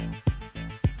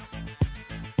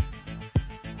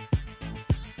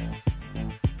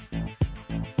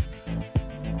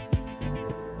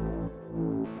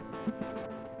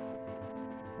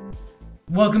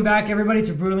Welcome back, everybody,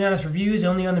 to Brutally Honest Reviews,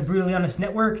 only on the Brutally Honest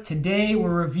Network. Today,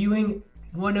 we're reviewing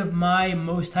one of my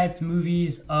most hyped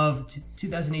movies of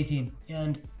 2018.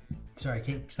 And, sorry, I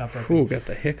can't stop right Ooh, got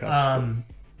the hiccups.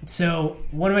 So,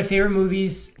 one of my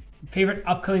favorite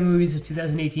upcoming movies of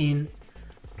 2018,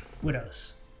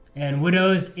 Widows. And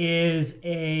Widows is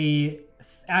a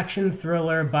action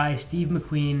thriller by Steve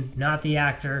McQueen, not the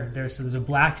actor. There's a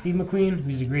black Steve McQueen,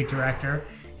 who's a great director,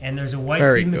 and there's a white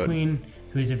Steve McQueen,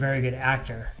 who's a very good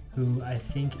actor, who I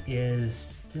think is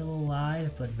still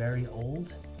alive, but very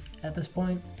old at this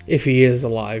point. If he is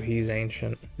alive, he's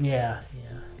ancient. Yeah.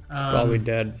 Probably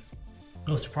dead.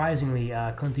 Well, surprisingly,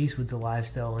 Clint Eastwood's alive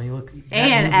still.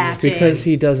 And acting. Because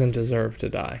he doesn't deserve to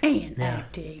die. And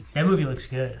acting. That movie looks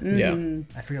good. Yeah.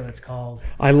 I forget what it's called.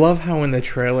 I love how in the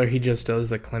trailer he just does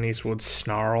the Clint Eastwood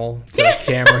snarl to the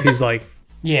camera. He's like...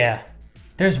 Yeah.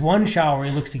 There's one shot where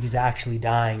he looks like he's actually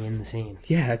dying in the scene.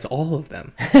 Yeah, it's all of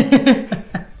them. I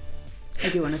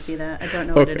do want to see that. I don't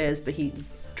know what it is, but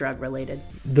he's drug-related.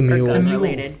 The Mule.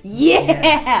 Gun-related.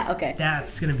 Yeah! Okay.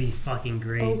 That's going to be fucking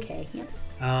great. Okay. Yeah.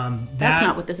 That's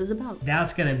not what this is about.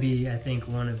 That's going to be, I think,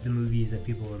 one of the movies that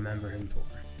people remember him for.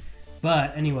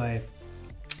 But anyway,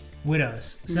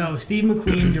 Widows. So Steve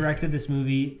McQueen directed this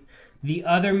movie. The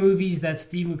other movies that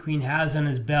Steve McQueen has on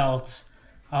his belt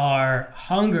are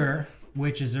Hunger,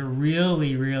 which is a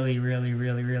really, really, really,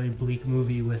 really, really bleak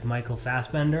movie with Michael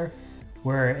Fassbender,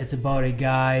 where it's about a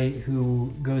guy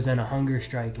who goes on a hunger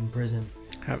strike in prison.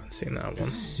 Haven't seen that one.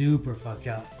 It's super fucked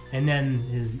up. And then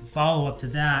his follow-up to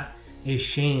that is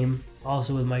Shame,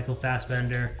 also with Michael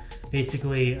Fassbender,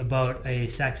 basically about a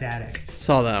sex addict.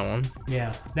 Saw that one.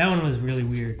 Yeah, that one was really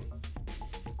weird.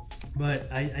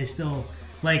 But I still,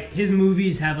 like, his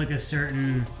movies have, like, a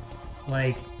certain,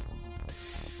 like,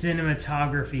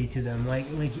 cinematography to them. Like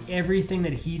everything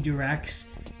that he directs,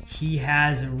 he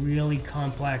has a really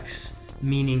complex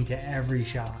meaning to every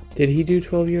shot. Did he do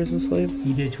 12 Years a Slave?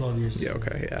 He did 12 Years a Slave.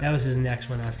 Okay, yeah. That was his next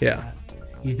one after that.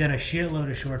 He's done a shitload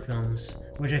of short films,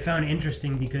 which I found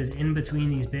interesting because in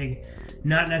between these big,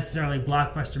 not necessarily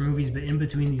blockbuster movies, but in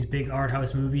between these big art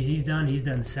house movies he's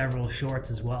done several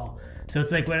shorts as well. So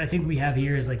it's like what I think we have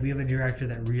here is like we have a director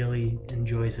that really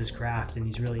enjoys his craft and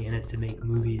he's really in it to make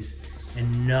movies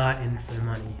and not in it for the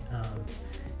money.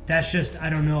 That's just, I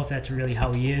don't know if that's really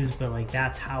how he is, but like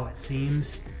that's how it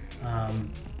seems.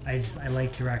 I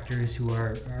like directors who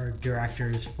are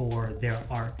directors for their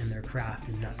art and their craft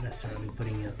and not necessarily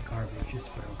putting out garbage just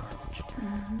to put out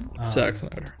garbage. Zack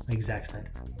Snyder. Like Zack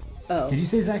Snyder. Oh. Did you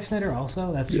say Zack Snyder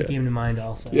also? That's what came to mind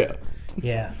also. Yeah.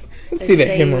 Yeah. Let's see that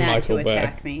him or that Michael to Bay.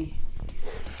 attack me.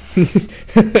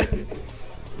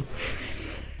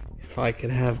 If I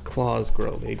could have claws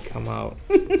grow, they'd come out.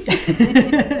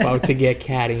 About to get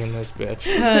catty in this bitch.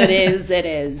 It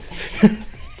is.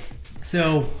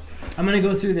 So, I'm going to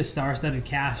go through the star-studded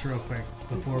cast real quick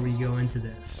before we go into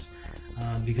this.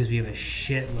 Because we have a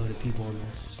shitload of people in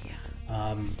this.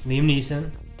 Liam Neeson.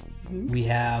 We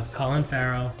have Colin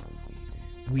Farrell.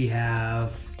 We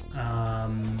have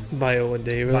Viola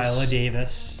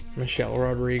Davis. Michelle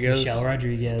Rodriguez.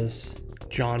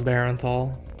 John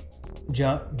Barenthal.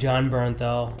 John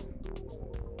Bernthal.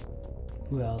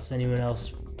 Who else? Anyone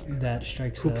else that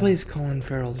strikes Who plays Colin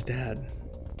Farrell's dad?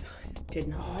 Did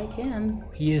not like him.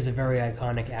 He is a very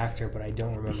iconic actor, but I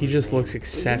don't remember. He just looks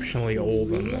exceptionally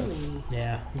old in this.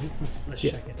 Yeah. Let's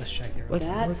check it. Let's check it.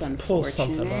 That's let's pull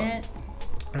something unfortunate.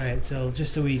 All right, so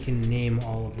just so we can name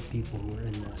all of the people who are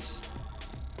in this.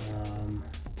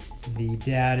 The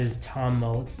dad is Tom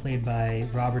Mullet, played by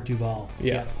Robert Duvall.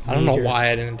 Yeah. I don't know why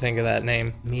I didn't think of that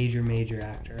name. Major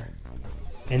actor.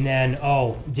 And then,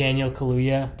 Daniel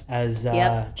Kaluuya as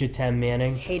Jatem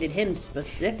Manning. Hated him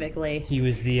specifically. He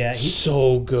was the...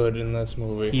 so good in this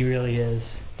movie. He really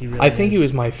is. I think he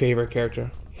was my favorite character.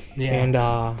 Yeah. And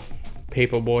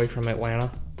Paperboy from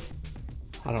Atlanta.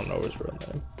 I don't know his real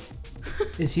name.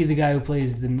 Is he the guy who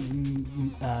plays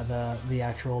the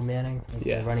actual Manning?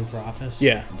 Like running for office?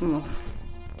 Yeah.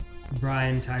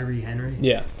 Brian Tyree Henry?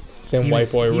 Yeah. Same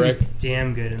White Boy Rick. He was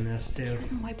damn good in this, too. He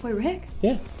was in White Boy Rick?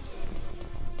 Yeah.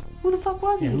 Who the fuck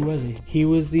was he? Yeah, who was he? He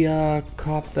was the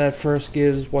cop that first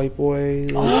gives White Boy...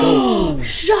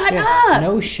 Shut up!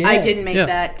 No shit. I didn't make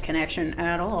that connection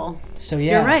at all. So,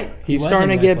 yeah. You're right. He's starting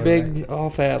to get big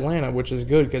off at Atlanta, which is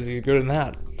good because he's good in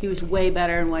that. He was way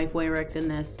better in White Boy Rick than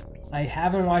this. I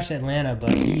haven't watched Atlanta,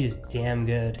 but he is damn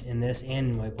good in this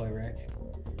and in White Boy Rick.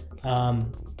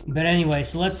 But anyway,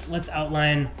 so let's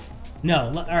outline... No,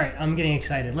 all right, I'm getting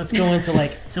excited. Let's go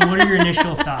into so what are your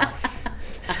initial thoughts?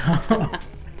 So,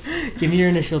 give me your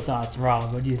initial thoughts,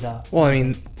 Rob. What do you thought? Well, I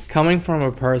mean, coming from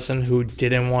a person who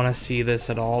didn't want to see this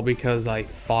at all because I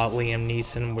thought Liam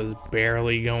Neeson was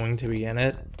barely going to be in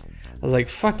it, I was like,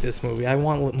 fuck this movie. I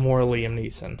want more Liam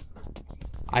Neeson.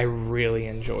 I really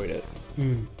enjoyed it.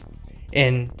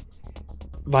 And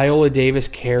Viola Davis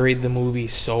carried the movie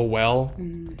so well.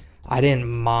 I didn't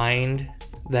mind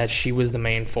that she was the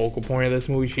main focal point of this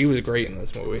movie. She was great in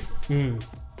this movie.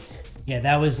 Yeah,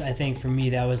 that was, I think, for me,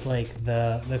 that was like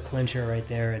the clincher right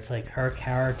there. It's like her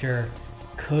character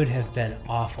could have been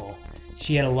awful.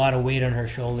 She had a lot of weight on her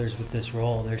shoulders with this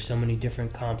role. There's so many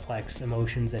different complex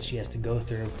emotions that she has to go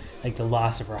through, like the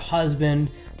loss of her husband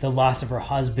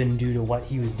due to what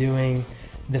he was doing,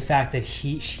 the fact that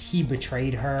he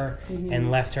betrayed her and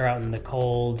left her out in the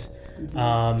cold.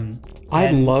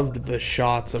 I loved the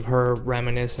shots of her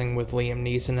reminiscing with Liam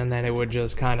Neeson, and then it would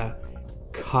just kind of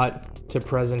cut to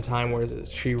present time where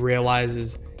she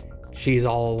realizes she's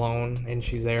all alone and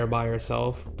she's there by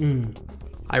herself.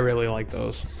 I really like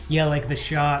those. Yeah, like the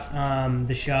shot.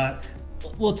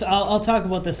 Well, I'll talk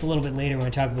about this a little bit later when I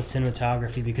talk about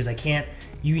cinematography, because I can't.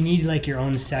 You need like your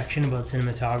own section about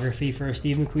cinematography for a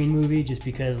Steve McQueen movie, just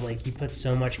because like he puts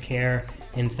so much care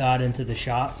and thought into the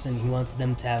shots, and he wants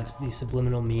them to have these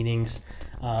subliminal meanings.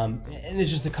 And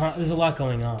there's just there's a lot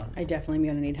going on. I definitely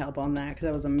am gonna need help on that, because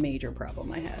that was a major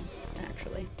problem I had,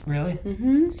 actually.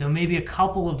 Really? So maybe a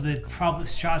couple of the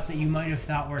shots that you might have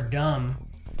thought were dumb,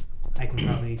 I can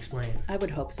probably explain. I would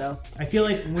hope so. I feel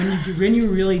like when you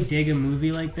really dig a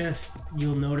movie like this,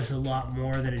 you'll notice a lot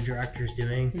more that a director's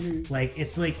doing. Like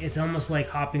it's almost like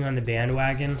hopping on the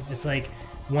bandwagon. It's like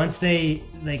once they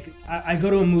I go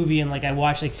to a movie and like I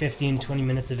watch like 15-20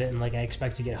 minutes of it and like I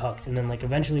expect to get hooked, and then like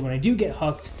eventually when I do get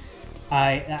hooked,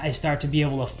 I start to be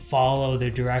able to follow the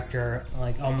director,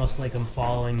 like almost like I'm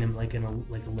following them like in a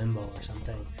limbo or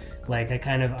something. Like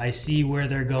I see where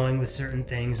they're going with certain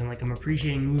things, and like I'm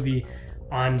appreciating the movie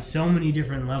on so many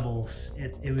different levels.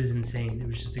 It was insane. It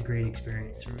was just a great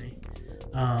experience for me.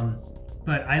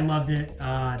 But I loved it.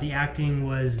 The acting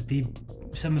was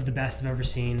some of the best I've ever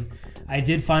seen. I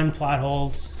did find plot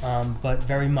holes, but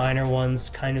very minor ones,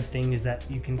 kind of things that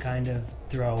you can kind of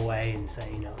throw away and say,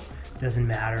 it doesn't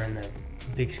matter in the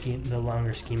big scheme, the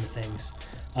longer scheme of things.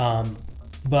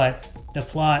 But the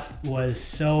plot was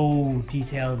so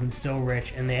detailed and so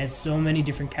rich, and they had so many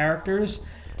different characters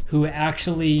who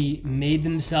actually made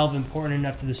themselves important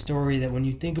enough to the story that when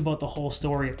you think about the whole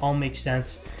story, it all makes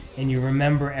sense, and you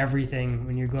remember everything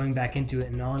when you're going back into it,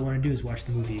 and all I want to do is watch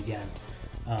the movie again.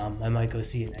 I might go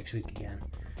see it next week again.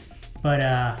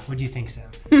 But what do you think, Sam?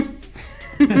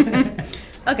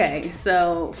 Okay,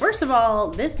 so first of all,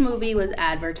 this movie was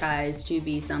advertised to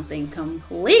be something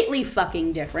completely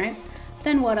fucking different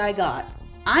than what I got.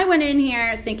 I went in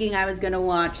here thinking I was going to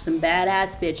watch some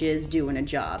badass bitches doing a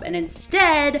job, and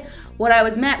instead, what I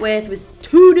was met with was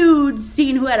two dudes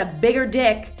seeing who had a bigger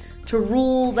dick to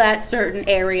rule that certain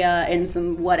area in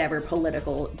some whatever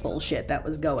political bullshit that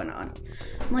was going on.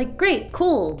 I'm like, great,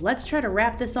 cool, let's try to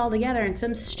wrap this all together in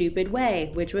some stupid way,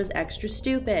 which was extra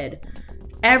stupid.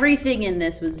 Everything in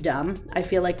this was dumb. I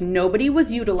feel like nobody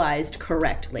was utilized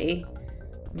correctly.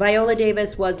 Viola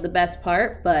Davis was the best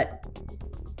part, but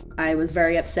I was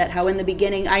very upset how in the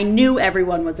beginning I knew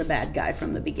everyone was a bad guy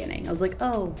from the beginning. I was like,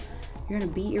 oh, you're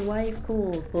gonna beat your wife?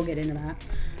 Cool, we'll get into that.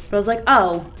 But I was like,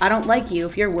 oh, I don't like you.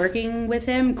 If you're working with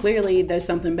him, clearly there's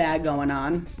something bad going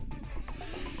on.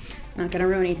 Not gonna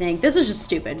ruin anything. This was just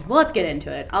stupid. Well, let's get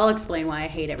into it. I'll explain why I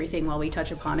hate everything while we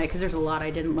touch upon it, because there's a lot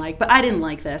I didn't like, but I didn't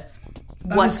like this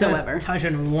whatsoever. I'm just gonna touch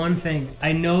on one thing.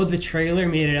 I know the trailer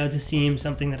made it out to seem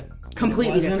something that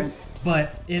completely different,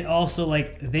 but it also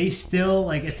they still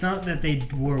it's not that they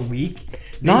were weak.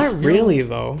 Really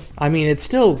though. I mean, it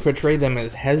still portrayed them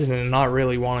as hesitant and not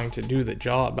really wanting to do the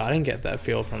job. I didn't get that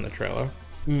feel from the trailer.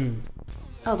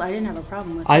 Oh, I didn't have a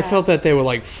problem with that. I felt that they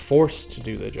were forced to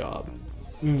do the job.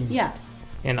 Yeah.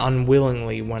 And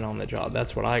unwillingly went on the job.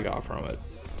 That's what I got from it.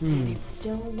 And it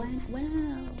still went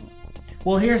well.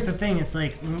 Well, here's the thing. It's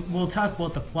we'll talk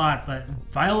about the plot, but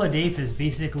Viola Davis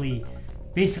basically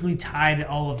tied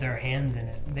all of their hands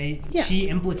in it. She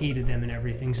implicated them in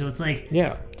everything. So it's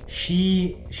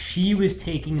she was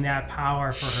taking that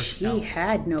power for herself. She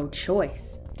had no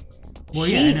choice. Well,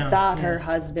 she thought her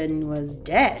husband was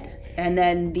dead. And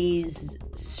then these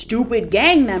stupid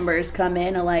gang members come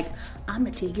in and I'm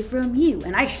gonna take it from you.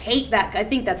 And I hate that. I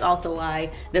think that's also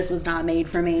why this was not made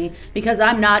for me, because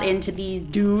I'm not into these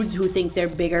dudes who think they're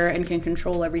bigger and can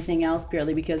control everything else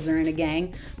purely because they're in a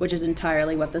gang, which is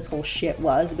entirely what this whole shit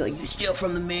was. It'd be you steal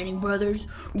from the Manning brothers,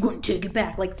 we're gonna take it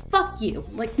back. Fuck you.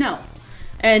 No.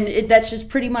 And that's just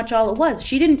pretty much all it was.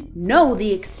 She didn't know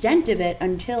the extent of it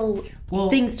until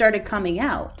things started coming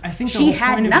out. I think she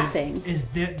had nothing. Is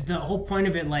the whole point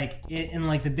of it, like in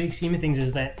like the big scheme of things,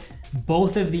 is that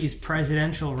both of these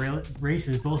presidential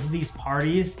races, both of these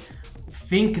parties,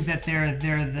 think that they're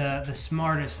the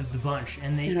smartest of the bunch,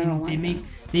 and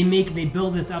they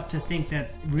build this up to think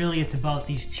that really it's about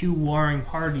these two warring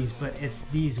parties, but it's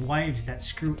these wives that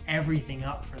screw everything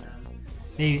up for them.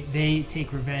 They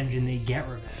take revenge and they get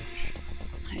revenge.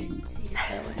 I didn't see it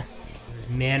that way.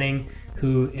 There's Manning,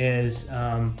 who is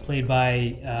played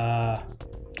by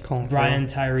Brian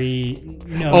Tyree.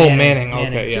 No, Manning.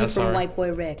 Okay, yeah, Dude sorry. from White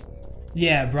Boy Rick.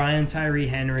 Yeah, Brian Tyree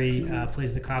Henry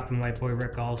plays the cop in White Boy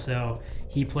Rick also.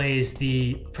 He plays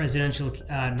the not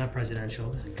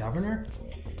presidential, is it governor?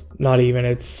 Not even.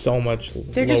 It's so much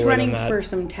They're just running for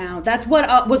some town. That's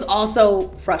what was also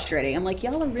frustrating. I'm like,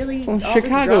 y'all are really... Well,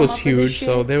 Chicago is huge,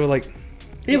 so they were like...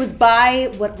 It was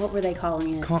by... What were they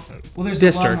calling it? Well, there's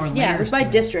district. a lot more Yeah, it was by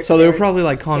district. So they were probably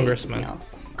like congressmen.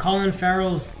 Colin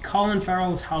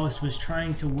Farrell's house was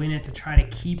trying to win it to try to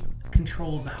keep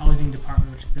control of the housing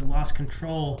department, which if they lost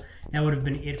control, that would have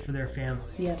been it for their family.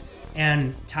 Yeah.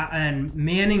 And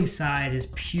Manning's side is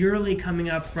purely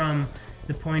coming up from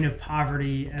the point of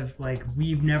poverty of like,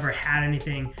 we've never had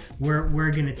anything,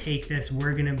 we're gonna take this,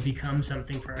 we're gonna become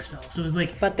something for ourselves. So it was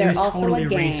like, but they're also totally a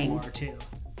gang. race war too.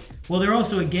 Well, they're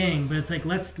also a gang, but it's like,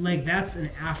 that's an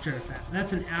after effect.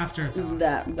 That's an afterthought.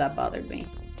 That bothered me.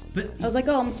 But I was like,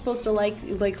 I'm supposed to like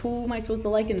who am I supposed to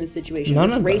like in this situation? None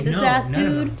This of them. racist ass None of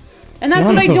dude. them. And that's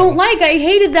None what I of don't them. like. I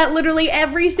hated that literally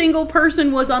every single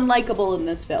person was unlikable in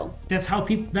this film. That's how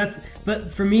people.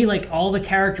 But for me, like, all the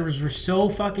characters were so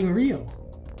fucking real.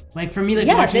 Like, for me, like,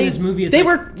 watching this movie, it's they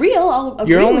like, were real. I'll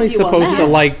agree You're only with you on supposed to that.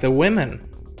 like the women.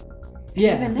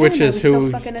 yeah. Even then, which I is was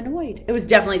who- so fucking annoyed. It was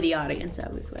definitely the audience I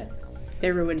was with.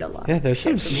 They ruined a lot. Yeah, there's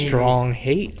some strong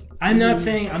hate. I'm not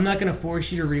saying I'm not gonna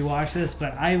force you to rewatch this,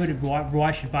 but I would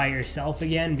watch it by yourself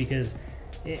again because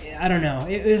I don't know.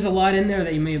 There's a lot in there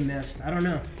that you may have missed. I don't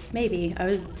know. Maybe I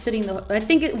was sitting. I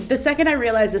think the second I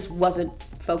realized this wasn't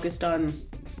focused on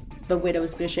the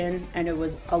widow's mission, and it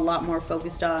was a lot more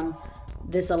focused on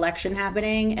this election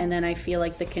happening, and then I feel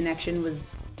like the connection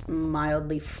was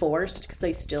mildly forced because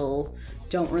I still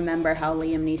don't remember how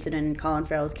Liam Neeson and Colin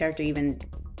Farrell's character even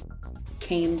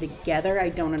came together. I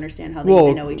don't understand how they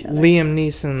even know each other. Liam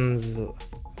Neeson's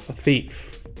a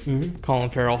thief. Mm-hmm. Colin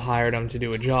Farrell hired him to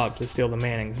do a job to steal the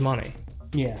Manning's money.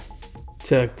 Yeah.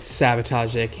 To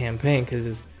sabotage their campaign because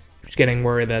he's getting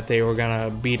worried that they were gonna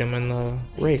beat him in the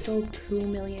They race. stole $2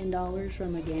 million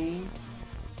from a gang.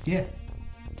 Yeah.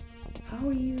 How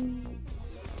are you?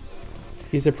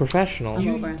 He's a professional.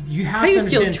 You have How to do you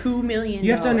steal understand. $2 million?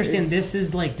 You have to understand. This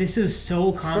is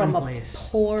so from a commonplace.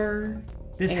 poor.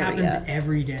 This area. happens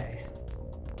every day.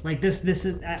 Like this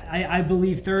is I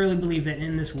thoroughly believe that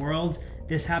in this world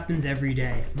this happens every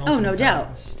day. Oh, no multiple doubt.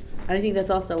 times. I think that's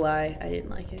also why I didn't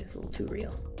like it. It's a little too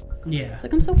real. Yeah. It's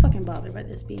like I'm so fucking bothered by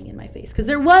this being in my face because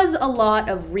there was a lot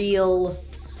of real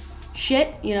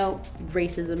shit. You know,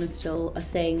 racism is still a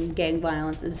thing. Gang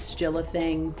violence is still a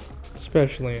thing.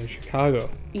 Especially in Chicago.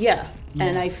 Yeah.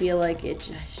 And I feel like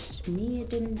it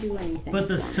didn't do anything. But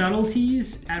the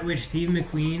subtleties at which Steve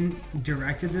McQueen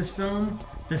directed this film,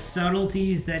 the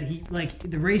subtleties that he like,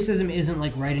 the racism isn't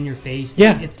like right in your face.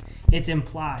 Yeah. It's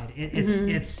implied.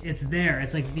 It's there.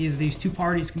 It's like these two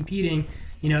parties competing.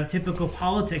 You know, typical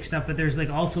politics stuff. But there's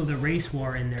like also the race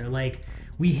war in there. Like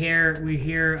we hear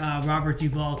Robert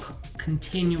Duvall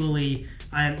continually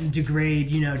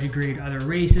degrade other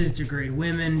races, degrade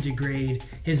women, degrade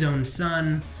his own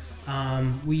son.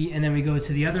 And then we go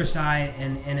to the other side,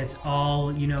 and it's all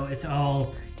it's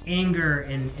all anger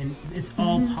and it's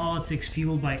all politics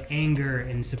fueled by anger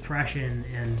and suppression,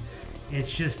 and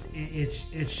it's just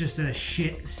a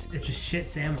shit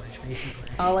sandwich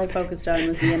basically. all I focused on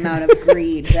was the amount of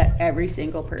greed that every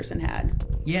single person had.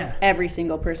 Yeah. Every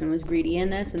single person was greedy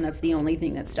in this, and that's the only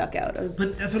thing that stuck out.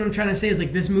 But that's what I'm trying to say is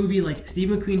like this movie, like Steve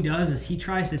McQueen does, is he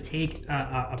tries to take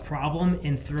a problem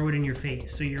and throw it in your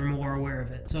face so you're more aware of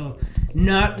it. So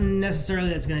not necessarily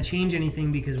that's going to change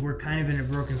anything because we're kind of in a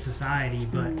broken society,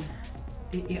 but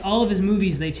all of his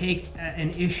movies, they take an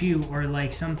issue or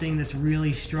like something that's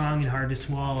really strong and hard to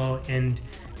swallow and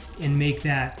make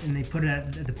that, and they put it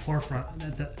at the forefront.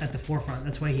 At the forefront.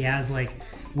 That's why he has like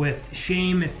with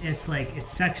Shame, it's like it's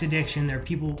sex addiction. There are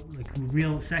people like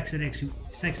real sex addicts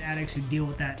who deal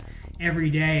with that every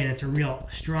day, and it's a real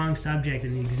strong subject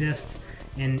and it exists.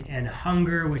 and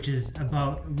Hunger, which is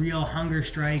about real hunger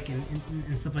strike and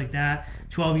stuff like that.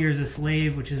 12 Years a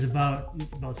Slave, which is about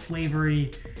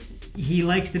slavery. He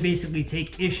likes to basically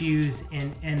take issues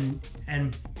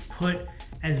and put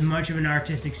as much of an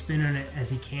artistic spin on it as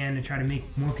he can to try to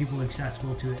make more people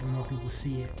accessible to it and more people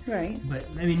see it. Right. But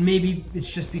I mean, maybe it's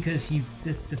just because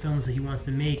that's the films that he wants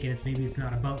to make, and maybe it's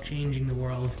not about changing the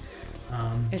world.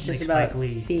 It's just like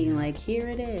about being like, here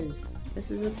it is. This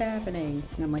is what's happening.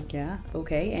 And I'm like, yeah,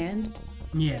 okay, and?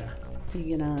 Yeah.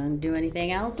 You gonna do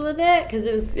anything else with it? Because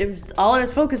it was all I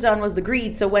was focused on was the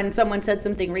greed. So when someone said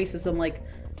something racist, I'm like,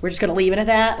 we're just gonna leave it at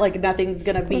that. Like nothing's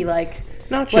gonna be like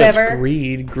not just whatever.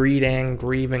 greed and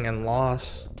grieving and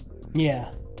loss.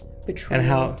 Yeah. Betrayal. And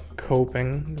how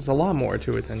coping. There's a lot more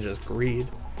to it than just greed.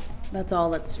 That's all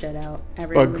that stood out.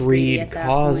 Everyone but was greedy greed at that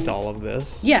caused point. all of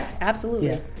this. Yeah, absolutely.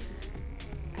 Yeah.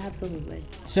 Absolutely.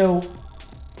 So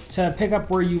to pick up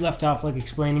where you left off, like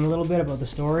explaining a little bit about the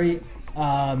story.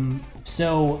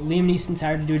 So Liam Neeson's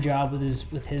hired to do a job with his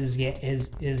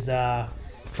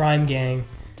crime gang,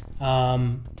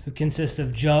 who consists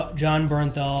of John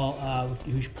Bernthal,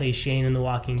 who plays Shane in The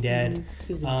Walking Dead.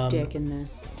 He's a dick in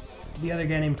this. The other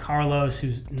guy named Carlos,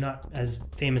 who's not as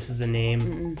famous as a name.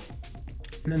 Mm-mm.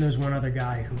 And then there's one other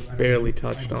guy who I barely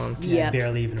touched on. Yeah, I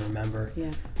barely even remember.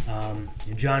 Yeah.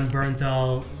 John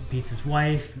Bernthal beats his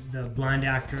wife, the blonde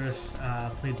actress,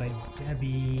 played by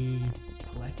Debbie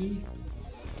Pilecki.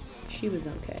 She was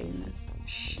okay in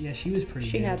this. Yeah, she was pretty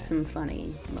good. She had some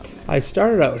funny moments. I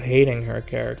started out hating her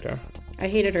character. I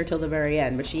hated her till the very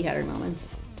end, but she had her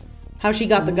moments. How she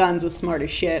got the guns was smart as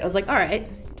shit. I was like, all right,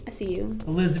 I see you.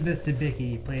 Elizabeth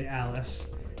Debicki played Alice.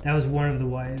 That was one of the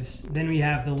wives. Then we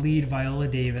have the lead, Viola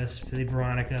Davis, played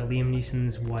Veronica, Liam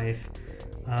Neeson's wife.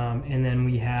 And then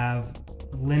we have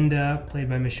Linda, played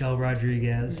by Michelle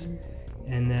Rodriguez.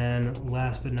 Mm-hmm. And then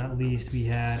last but not least, we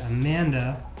had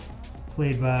Amanda,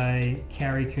 played by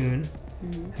Carrie Coon,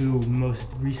 mm-hmm. who most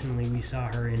recently we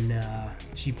saw her in the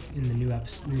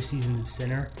new seasons of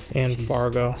Sinner. And she's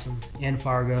Fargo. Awesome. And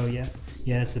Fargo, yeah.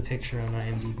 Yeah, that's the picture on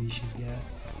IMDb she's got.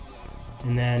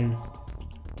 And then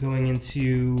going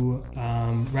into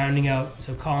rounding out,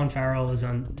 so Colin Farrell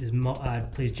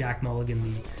plays Jack Mulligan,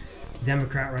 the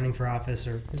Democrat running for office,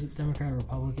 or is it Democrat or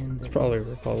Republican? It's probably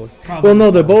Republican. Probably well,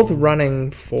 no, they're both running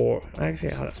for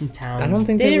actually some town. I don't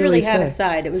think they didn't really have say. a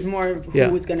side. It was more of who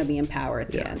was going to be in power at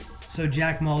the end. So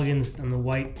Jack Mulligan's on the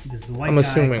white. This is the white I'm guy.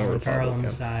 assuming Colin Farrell on Republican. the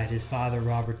side. His father,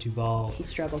 Robert Duvall. He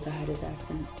struggled to hide his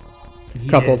accent. A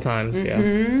couple times,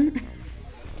 mm-hmm. yeah.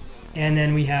 And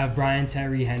then we have Brian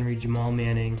Tyree Henry, Jamal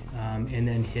Manning, and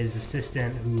then his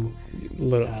assistant, who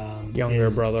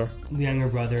younger brother,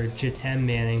 Jatem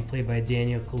Manning, played by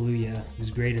Daniel Kaluuya,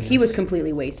 who's great in this. He was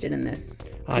completely wasted in this.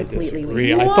 I completely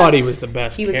disagree. wasted. I thought he was the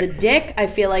best. He was a dick. I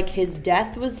feel like his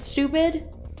death was stupid.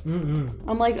 Mm-mm.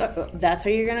 I'm like, that's how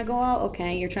you're gonna go out?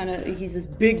 Okay, you're trying to. He's this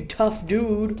big tough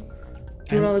dude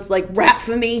doing all this like rap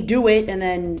for me, do it, and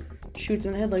then shoots him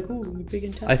in the head like, ooh, you're big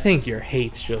and tough. I think your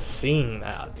hate's just seeing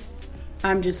that.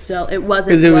 I'm just so it wasn't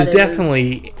because it was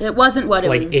definitely it wasn't what it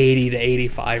like was 80 to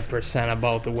 85%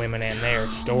 about the women and their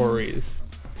stories.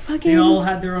 Fucking, they all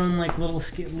had their own like little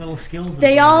skills.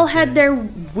 They all had their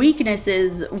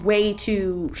weaknesses way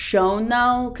too shown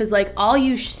though, because like all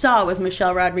you saw was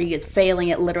Michelle Rodriguez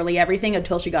failing at literally everything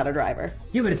until she got a driver.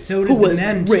 Yeah, but so did the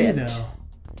men too, though.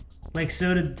 Like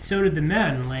so did the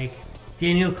men. Like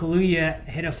Daniel Kaluuya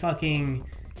hit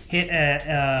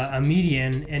a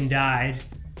median and died.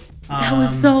 That was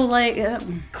so like...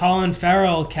 Colin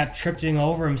Farrell kept tripping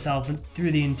over himself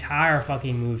through the entire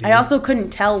fucking movie. I also couldn't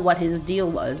tell what his deal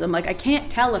was. I'm like, I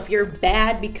can't tell if you're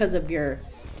bad because of your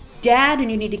dad and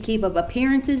you need to keep up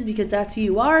appearances because that's who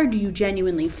you are. Or do you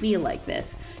genuinely feel like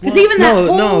this? Because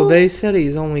No, they said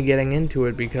he's only getting into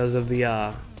it because of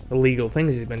the illegal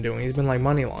things he's been doing. He's been like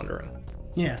money laundering.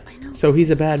 Yeah. I know. So he's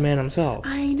a bad man himself.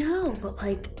 I know, but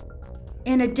like...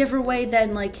 in a different way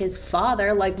than like his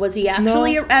father. Like, was he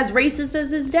actually as racist as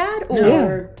his dad? Or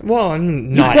yeah. Well, I mean,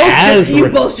 not you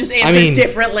both just answered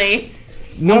differently.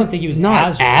 No, I don't think he was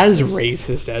not as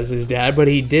racist as his dad, but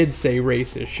he did say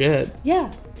racist shit.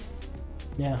 Yeah.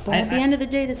 Yeah. But at the end of the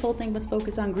day, this whole thing was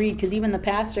focused on greed. Because even the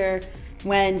pastor,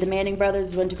 when the Manning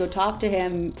brothers went to go talk to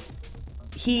him,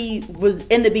 he was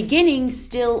in the beginning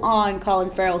still on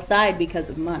Colin Farrell's side because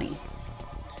of money.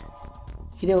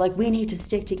 They were like, we need to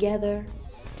stick together,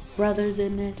 brothers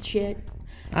in this shit.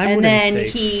 And then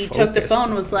he took the phone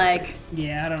and was like,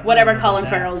 Yeah, I don't whatever I don't know Colin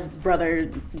about that. Farrell's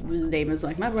brother, his name is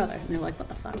like, my brother. And they're like, what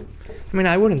the fuck? I mean,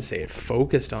 I wouldn't say it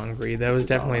focused on greed. That was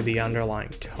definitely the underlying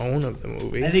tone of the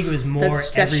movie. I think it was more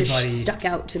That's everybody. just stuck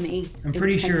out to me. I'm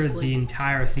pretty sure intensely. the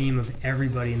entire theme of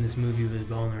everybody in this movie was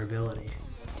vulnerability.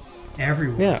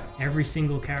 Everyone. Yeah. Every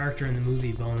single character in the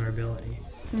movie, vulnerability.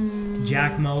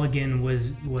 Jack Mulligan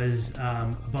was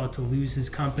about to lose his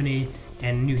company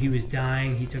and knew he was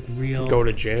dying. He took real... Go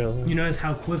to jail. You notice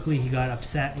how quickly he got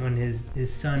upset when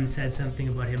his son said something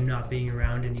about him not being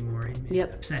around anymore.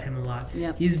 It upset him a lot.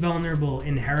 Yep. He's vulnerable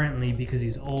inherently because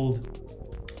he's old,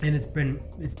 and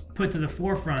it's put to the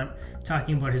forefront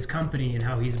talking about his company and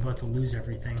how he's about to lose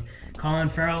everything. Colin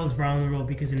Farrell is vulnerable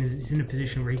because he's in a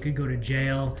position where he could go to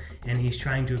jail, and he's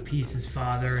trying to appease his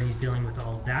father, and he's dealing with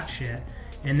all of that shit.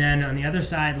 And then on the other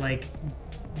side, like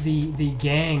the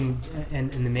gang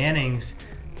and the Mannings,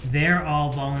 they're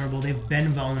all vulnerable. They've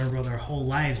been vulnerable their whole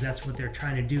lives. That's what they're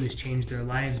trying to do, is change their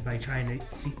lives by trying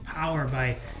to seek power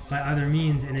by other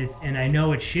means. And I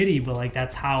know it's shitty, but like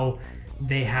that's how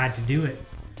they had to do it.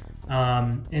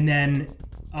 And then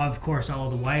of course all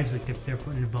of the wives, like they're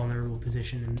put in a vulnerable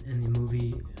position in the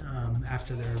movie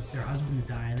after their husbands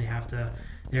die, and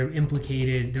they're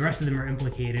implicated. The rest of them are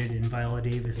implicated, and Viola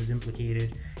Davis is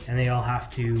implicated, and they all have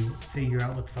to figure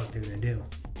out what the fuck they're gonna do.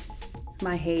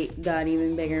 My hate got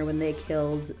even bigger when they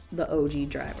killed the OG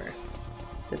driver.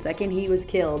 The second he was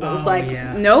killed, I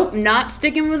was nope, not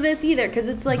sticking with this either. Because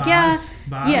it's like, Boz,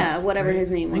 whatever right? his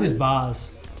name was. I think it was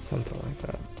Boz. Something like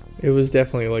that. It was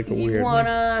definitely like a weird... You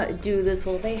wanna do this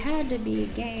whole, they had to be a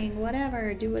gang,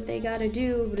 whatever, do what they gotta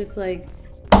do, but it's like,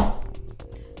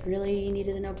 really, you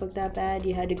needed the Notebook that bad?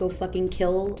 You had to go fucking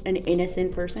kill an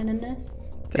innocent person in this?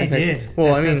 They did.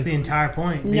 Well, that's the entire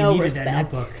point. They No needed respect.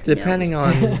 that notebook. Depending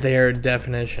on their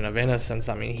definition of innocence,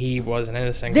 I mean, he wasn't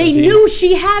innocent. They knew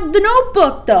she had the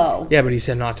notebook, though. Yeah, but he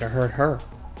said not to hurt her.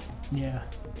 Yeah.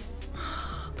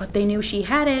 But they knew she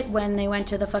had it when they went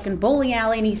to the fucking bowling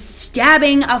alley and he's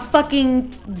stabbing a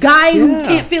fucking guy who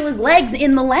can't feel his legs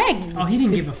in the legs. Oh, he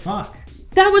didn't give a fuck.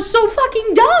 That was so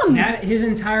fucking dumb. His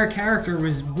entire character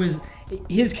was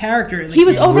his character. Like, He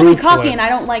was overly ruthless. cocky, and I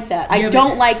don't like that. I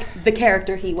don't like the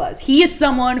character he was. He is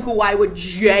someone who I would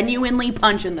genuinely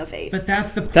punch in the face. But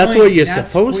that's the point. That's what you're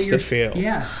supposed to feel.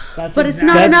 Yes. That's But it's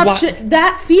not That's enough.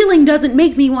 That feeling doesn't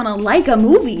make me want to like a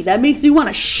movie. That makes me want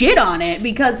to shit on it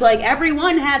because, like,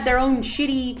 everyone had their own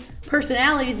shitty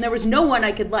personalities, and there was no one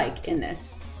I could like in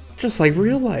this. Just like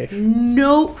real life.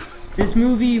 Nope. This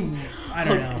movie, I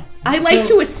don't know. I like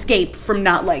to escape from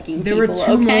not liking There people. were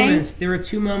two okay? moments. There were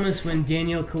two moments when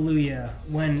Daniel Kaluuya,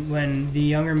 when the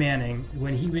younger Manning,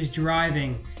 when he was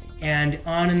driving, and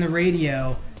on in the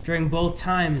radio during both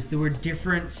times there were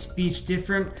different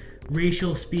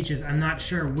racial speeches. I'm not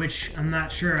sure which. I'm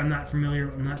not familiar.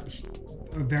 I'm not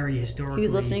very historically. He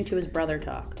was listening to his brother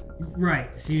talk.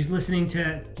 Right. So he was listening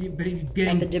to, but he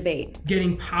At the debate.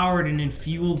 getting powered and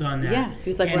fueled on that. Yeah, he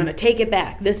was like, "We're gonna take it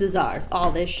back. This is ours.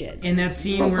 All this shit." In that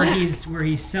scene where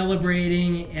he's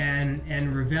celebrating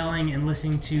and reveling and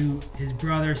listening to his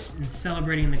brother and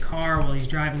celebrating in the car while he's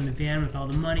driving the van with all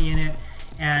the money in it,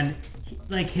 and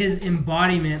like his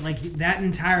embodiment, like that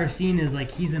entire scene is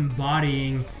like he's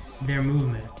embodying their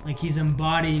movement, like he's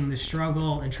embodying the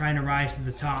struggle and trying to rise to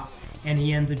the top. And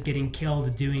he ends up getting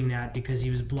killed doing that because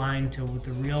he was blind to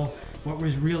what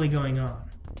was really going on.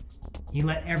 He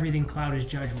let everything cloud his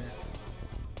judgment.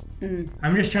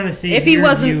 I'm just trying to say If he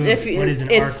wasn't, what is an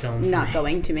art it's film. not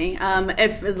going to me.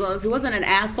 If he wasn't an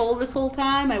asshole this whole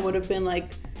time, I would have been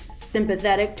like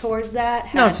sympathetic towards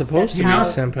that. Not supposed to be how-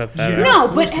 sympathetic. you're No,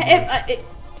 not but supposed to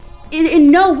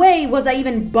in no way was I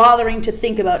even bothering to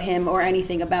think about him or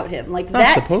anything about him. Like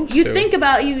that, supposed you to. think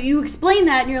about you explain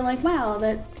that, and you're like, wow,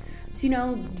 that's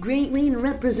greatly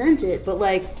represented. But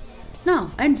like, no,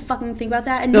 I didn't fucking think about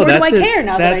that, and nor do I care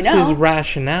now that I know. That's his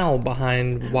rationale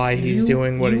behind why he's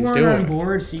doing what he's You weren't doing. on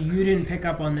board, so you didn't pick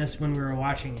up on this when we were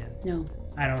watching it. No,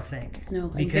 I don't think.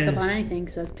 no, I didn't pick up on anything,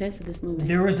 so I was pissed at this movie.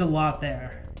 There was a lot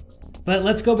there. But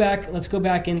let's go back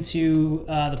into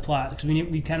the plot because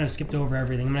we kind of skipped over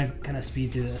everything. I'm gonna kind of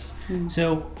speed through this.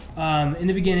 So in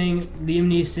the beginning, Liam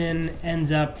Neeson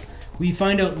ends up. We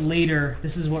find out later.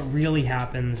 This is what really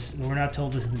happens. We're not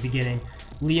told this in the beginning.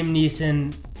 Liam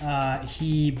Neeson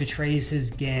he betrays his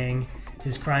gang,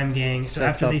 his crime gang. So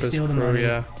Sets after up they his steal the crew, money,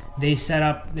 yeah. they set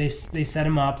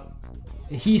him up.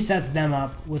 He sets them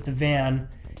up with the van,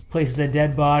 places a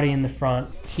dead body in the front.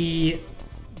 He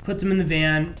puts him in the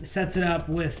van, sets it up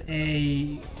with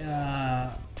a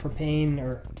propane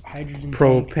or hydrogen tank.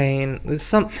 Propane,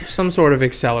 some sort of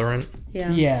accelerant.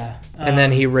 Yeah. Yeah. And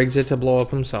then he rigs it to blow up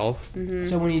himself.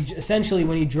 So when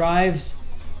he drives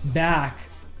back,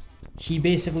 he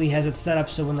basically has it set up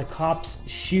so when the cops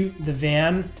shoot the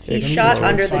van, He can shot blow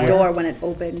under the fire. door when it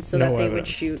opened so No that they would evidence.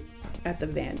 shoot at the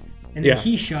van. and Yeah. then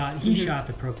he shot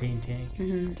the propane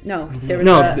tank. No, there was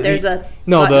No, there's a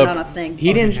no, button the- on a thing. He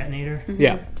Oh, the didn't. detonator.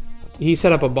 Yeah. He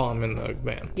set up a bomb in the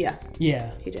van. Yeah,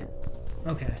 Yeah. he did.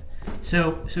 Okay.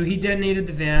 So he detonated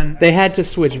the van. They had to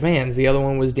switch vans. The other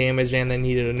one was damaged and they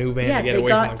needed a new van Yeah, to get they away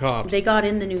got from the cops. they got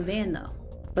in the new van though,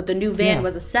 but the new van Yeah.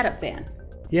 was a setup van.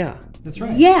 Yeah. That's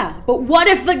right. Yeah, but what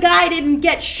if the guy didn't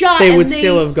get shot? They and would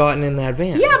still have gotten in that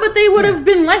van. Yeah, but they would have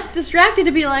been less distracted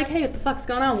to be like, "Hey, what the fuck's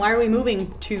going on? Why are we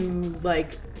moving to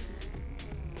like?"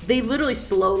 They literally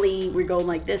slowly were going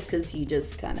like this because he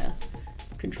just kind of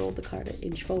controlled the car to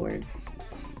inch forward.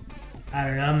 I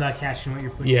don't know. I'm not catching what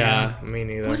you're putting Yeah, down. me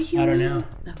neither. What do you I don't mean? know.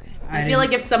 Okay. I I feel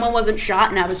like if someone wasn't shot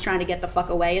and I was trying to get the fuck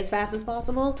away as fast as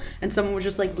possible, and someone was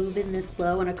just like moving this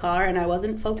slow in a car, and I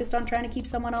wasn't focused on trying to keep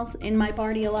someone else in my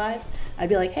party alive, I'd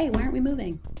be like, "Hey, why aren't we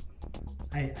moving?"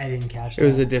 I didn't catch It that.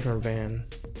 was a different van.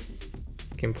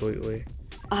 Completely.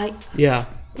 I Yeah.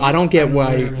 I don't get I'm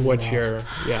why literally what lost. you're.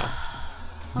 Yeah.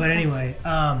 But anyway,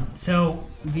 so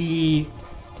the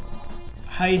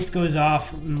heist goes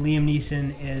off, and Liam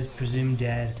Neeson is presumed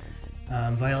dead.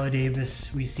 Viola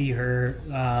Davis, we see her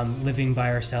living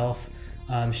by herself,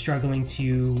 struggling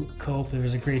to cope. There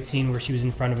was a great scene where she was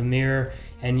in front of a mirror,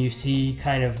 and you see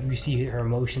her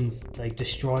emotions like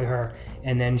destroy her,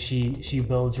 and then she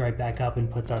builds right back up and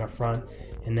puts on a front,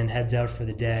 and then heads out for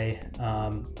the day.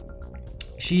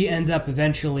 She ends up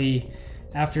eventually,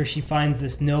 after she finds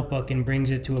this notebook and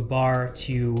brings it to a bar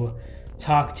to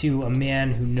talk to a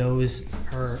man who knows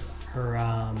her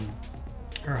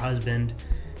husband,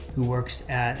 who works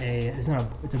at it's a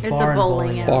bar and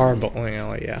bowling alley. Bar bowling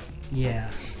alley, yeah. Yeah,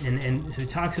 and so he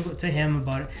talks to him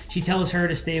about it. She tells her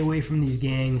to stay away from these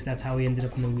gangs. That's how he ended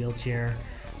up in the wheelchair.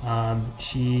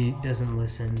 She doesn't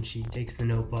listen. She takes the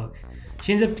notebook.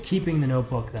 She ends up keeping the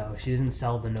notebook though. She doesn't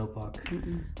sell the notebook.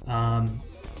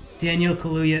 Daniel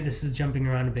Kaluuya, this is jumping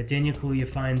around a bit. Daniel Kaluuya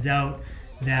finds out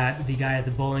that the guy at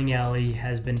the bowling alley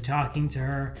has been talking to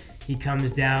her. He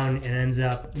comes down and ends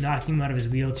up knocking him out of his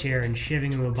wheelchair and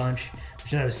shivving him a bunch,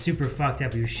 which I thought was super fucked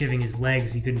up. He was shivving his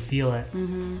legs. He couldn't feel it.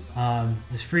 It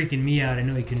was freaking me out. I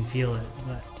know he couldn't feel it.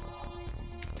 But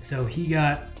so he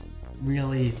got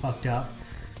really fucked up.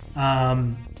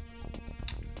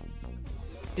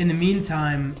 In the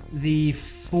meantime, the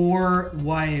 4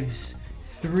 wives,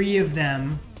 3 of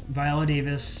them, Viola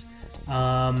Davis,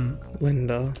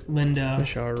 Linda. Linda,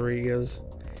 Michelle Rodriguez.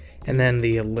 And then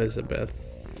the Elizabeth.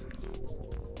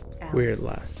 Alice. Weird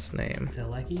last name.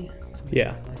 Delecki?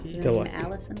 Yeah. Is Delecki? her Delecki. name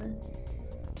Alice in this?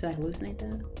 Did I hallucinate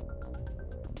that?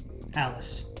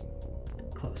 Alice.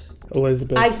 Close.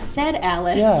 Elizabeth. I said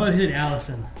Alice. Oh, is it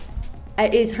Allison?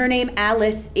 Is her name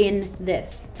Alice in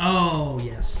this? Oh,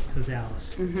 yes. So it's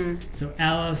Alice. So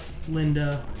Alice,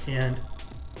 Linda, and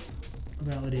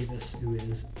Viola Davis, who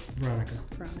is Veronica.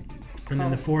 Veronica. And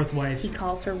then the 4th wife, He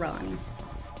calls her Ronnie,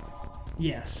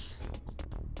 yes.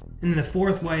 And then the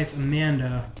 4th wife,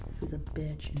 Amanda, who's a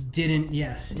bitch.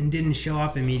 didn't show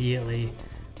up immediately,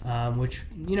 which,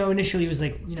 initially was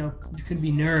like, could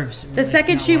be nerves. The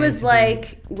second she was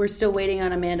like, "We're still waiting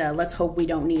on Amanda. Let's hope we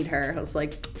don't need her." I was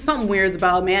like, something weird's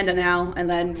about Amanda now. And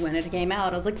then when it came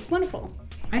out, I was like, wonderful.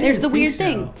 There's the weird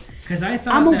thing. Because I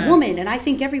thought I'm a that, woman, and I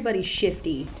think everybody's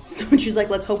shifty. So when she's like,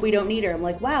 "Let's hope we don't need her," I'm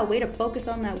like, wow, way to focus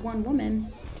on that one woman.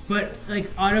 But like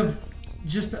out of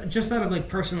just out of like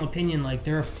personal opinion, like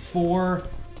there are 4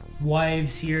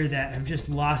 wives here that have just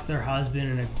lost their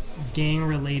husband in a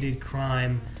gang-related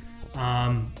crime.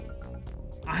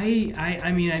 I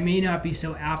mean, I may not be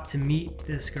so apt to meet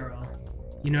this girl.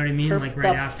 You know what I mean? Her, Like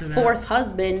right the after that. 4th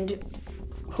husband,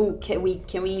 who can we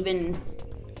even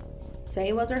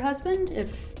say was her husband?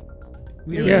 If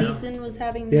We don't Liam know. Neeson was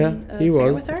having Yeah, an he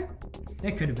affair was. with her?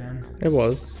 It could have been. It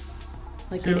was.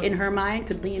 Like, So- in her mind,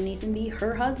 could Liam Neeson be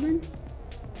her husband?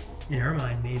 In her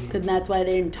mind, maybe. And that's why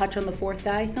they didn't touch on the 4th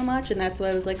guy so much, and that's why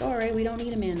I was like, all right, we don't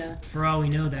need Amanda. For all we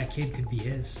know, that kid could be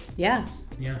his. Yeah.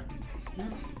 Yeah. Yeah.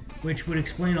 Which would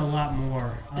explain a lot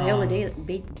more. Viola Davis.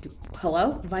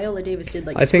 Hello? Viola Davis did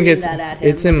like I think scream it's that at him.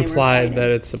 it's when they were implied fighting. that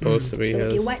it's supposed to be So, like,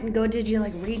 his. you went and did you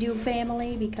like redo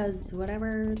Family because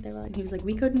whatever they were like? He was like,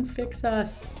 we couldn't fix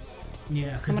us.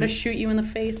 Yeah, I'm gonna shoot you in the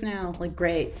face now. Like,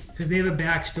 great. because they have a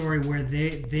backstory where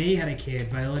they had a kid.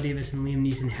 Viola Davis and Liam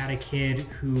Neeson had a kid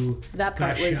who That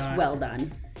part got was shot. well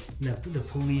done. The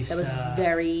police. That was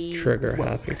very Trigger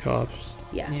happy cops.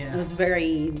 Yeah, Yeah. it was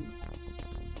very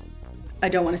I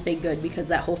don't want to say good because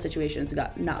that whole situation's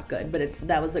got not good, but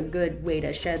that was a good way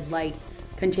to shed light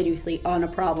continuously on a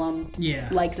problem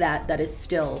like that is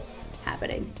still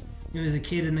happening. It was a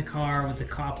kid in the car with the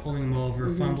cop pulling him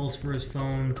over, fumbles for his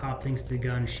phone, cop thinks the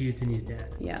gun, shoots, and he's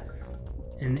dead. Yeah.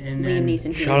 And Liam then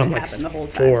Neeson shot him like the whole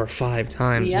time. 4 or 5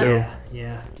 times too.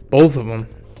 Yeah. Both of them.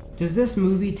 Does this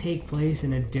movie take place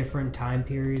in a different time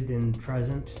period than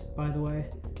present, by the way?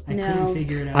 I couldn't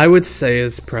figure it out. I would say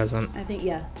it's present. I think,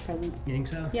 it's present. You think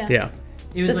so? Yeah. Yeah.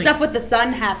 It was The stuff with the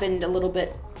son happened a little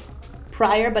bit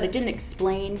prior, but it didn't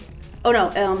explain. Oh no,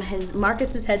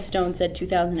 Marcus's headstone said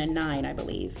 2009, I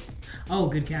believe. Oh,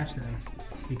 good catch then.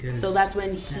 Because So that's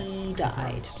when he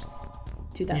died. confirms.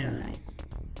 2009.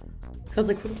 So I was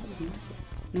like, who the fuck is Marcus?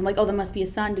 And I'm like, oh, there must be a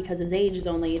son because his age is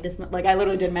only this much. Like, I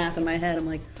literally did math in my head. I'm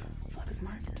like, who the fuck is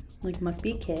Marcus? I'm like, must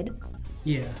be a kid.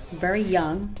 Yeah. Very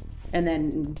young. And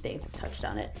then they touched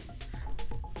on it.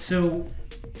 So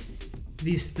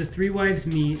the 3 wives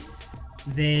meet.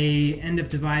 They end up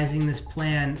devising this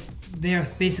plan. They're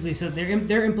basically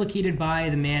they're implicated by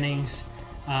the Mannings.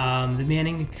 The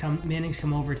Mannings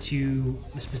come over to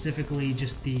specifically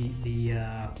just the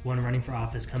one running for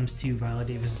office comes to Viola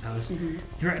Davis's house,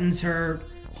 threatens her,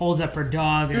 holds up her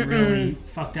dog in a really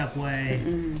fucked up way.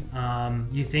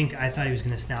 I thought he was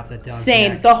gonna snap that dog.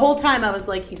 Same. back. The whole time I was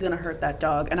like, he's gonna hurt that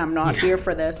dog, and I'm not here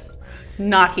for this.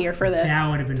 Not here for this. That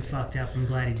would have been fucked up. I'm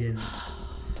glad he didn't.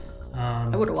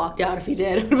 I would have walked out if he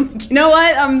did. You know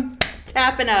what? I'm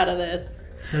tapping out of this.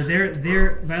 So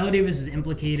Viola Davis is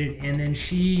implicated, and then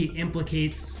she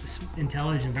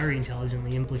very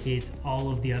intelligently implicates all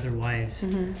of the other wives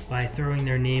by throwing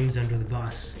their names under the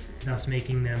bus, thus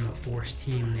making them a forced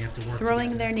team. They have to work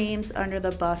Throwing together. their names under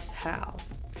the bus, how?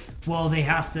 Well, they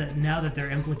have to, now that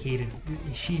they're implicated,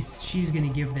 she's going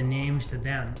to give the names to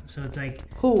them. So it's like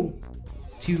Who?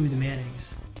 to the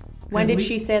Mannings. When did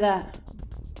she say that?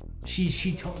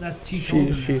 She told them that.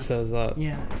 She says that.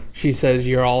 Yeah. She says,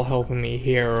 you're all helping me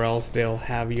here or else they'll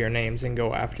have your names and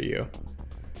go after you.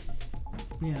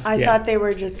 Yeah. I thought they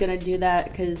were just going to do that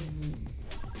because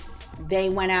they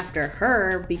went after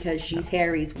her because she's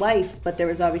Harry's wife, but there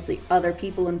was obviously other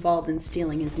people involved in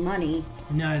stealing his money.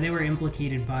 No, they were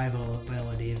implicated by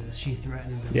Viola Davis. She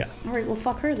threatened them. Yeah. All right, well,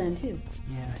 fuck her then, too.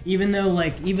 Yeah. Even though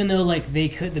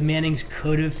the Mannings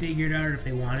could have figured out if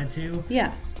they wanted to.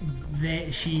 Yeah.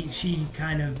 She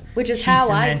kind of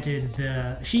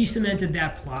she cemented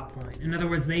that plot point. In other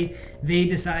words, they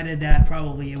decided that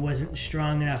probably it wasn't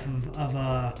strong enough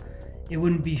it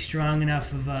wouldn't be strong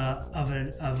enough of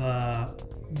a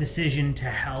decision to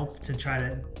help to try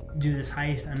to do this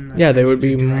heist. Yeah, they would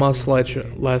be much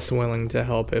less willing to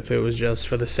help if it was just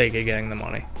for the sake of getting the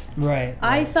money. Right.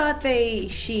 I thought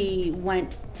she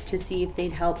went to see if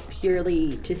they'd help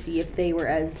purely to see if they were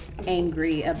as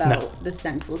angry about the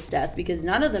senseless death, because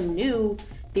none of them knew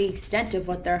the extent of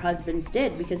what their husbands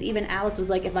did, because even Alice was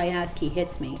like, if I ask, he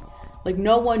hits me. Like,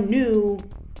 no one knew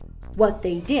what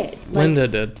they did. Like, Linda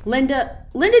did. Linda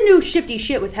knew shifty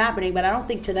shit was happening, but I don't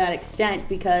think to that extent,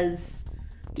 because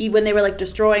when they were like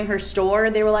destroying her store,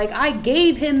 they were like, I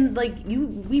gave him, like,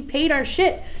 we paid our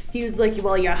shit. He was like,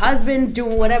 well, your husband's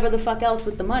doing whatever the fuck else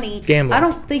with the money. Gambling. I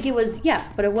don't think it was,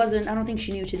 but it wasn't, I don't think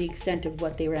she knew to the extent of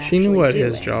what they were actually She knew what doing.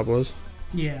 his job was.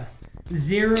 Yeah.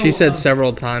 Zero. She said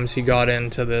several times he got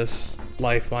into this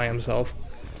life by himself.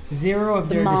 Zero of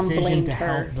The their mom decision blamed to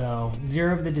her. help, though.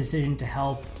 Zero of the decision to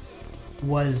help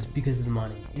was because of the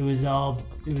money. It was all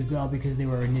because they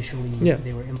were initially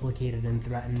they were implicated and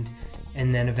threatened,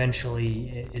 and then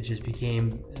eventually it just became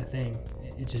a thing.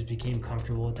 It just became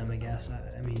comfortable with them, I guess.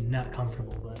 I mean, not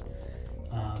comfortable, but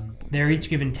they're each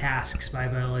given tasks by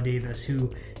Viola Davis, who,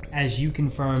 as you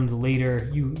confirmed later,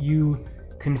 you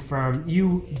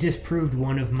disproved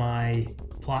one of my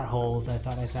plot holes I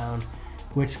thought I found,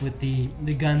 which with the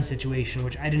gun situation,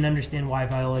 which I didn't understand why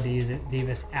Viola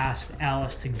Davis asked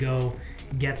Alice to go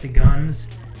get the guns.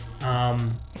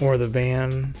 Or the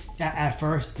van. At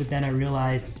first, but then I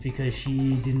realized it's because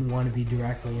she didn't want to be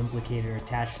directly implicated or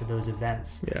attached to those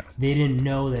events. Yeah. They didn't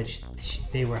know that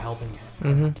they were helping her.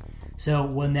 Mm-hmm. So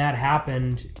when that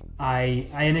happened, I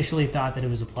initially thought that it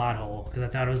was a plot hole, because I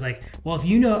thought it was like, well, if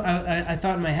you know, I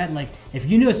thought in my head, like, if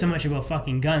you know so much about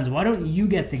fucking guns, why don't you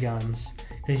get the guns?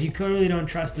 Because you clearly don't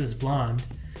trust this blonde.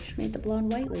 She made the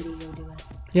blonde white lady go do it.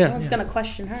 Yeah. No one's gonna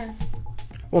question her.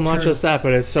 Well, not just that,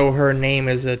 but it's so her name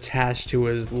is attached to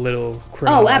his little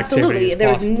criminal absolutely. activity as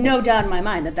There's possible. no doubt in my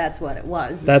mind that that's what it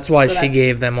was. That's why So she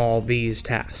gave them all these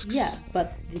tasks. Yeah,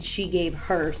 but she gave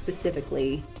her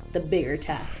specifically the bigger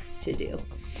tasks to do.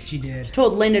 She did. She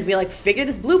told Linda to be like, figure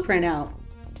this blueprint out.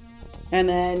 And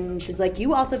then she's like,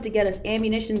 you also have to get us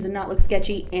ammunitions and not look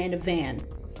sketchy and a van.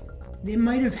 It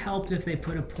might have helped if they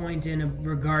put a point in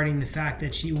regarding the fact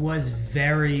that she was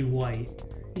very white.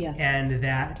 Yeah. And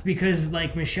that, because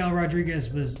like Michelle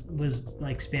Rodriguez was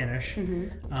like Spanish,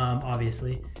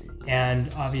 obviously.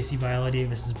 And obviously Viola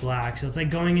Davis is black. So it's like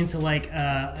going into like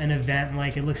an event,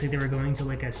 like it looks like they were going to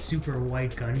like a super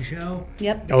white gun show.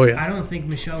 Yep. Oh yeah. I don't think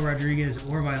Michelle Rodriguez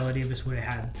or Viola Davis would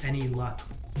have had any luck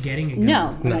getting a gun.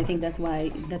 No, and I think that's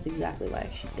exactly why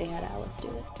they had Alice do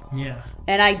it. Yeah.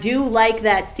 And I do like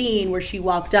that scene where she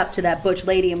walked up to that butch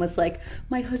lady and was like,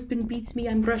 "My husband beats me,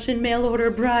 I'm Russian mail order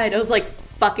bride." I was like,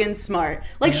 fucking smart.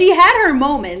 Like, she had her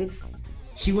moments.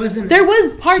 She wasn't. There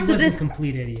was parts she of wasn't this.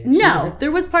 complete idiot. No,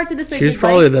 there was parts of this. She's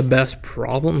probably the best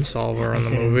problem solver in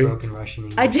the movie. Broken Russian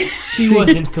English. I did. She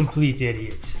wasn't complete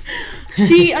idiot. I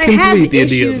had Complete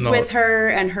idiot, issues no. with her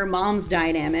and her mom's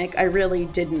dynamic. I really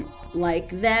didn't like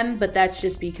them, but that's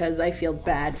just because I feel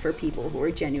bad for people who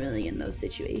are genuinely in those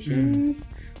situations.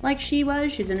 Like she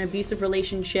was. She's in an abusive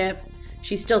relationship.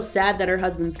 She's still sad that her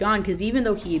husband's gone because even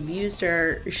though he abused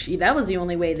her, that was the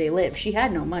only way they lived. She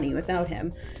had no money without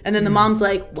him. And then the mom's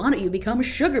like, "Why don't you become a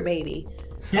sugar baby?"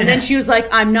 And then she was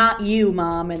like, "I'm not you,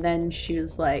 Mom." And then she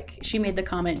was like, she made the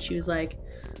comment, she was like,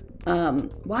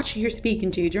 "Watch who you're speaking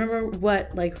to. Do you remember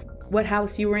what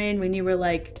house you were in when you were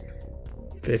like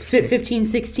 15,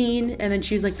 16? And then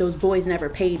she was like, "Those boys never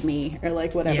paid me," or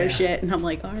like whatever shit. And I'm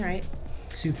like, all right.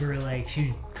 Super, like,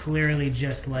 she clearly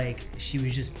just like, she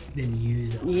was just been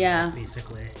used.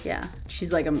 Basically. Yeah.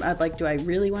 She's like, do I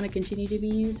really want to continue to be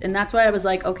used? And that's why I was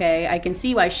like, okay, I can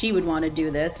see why she would want to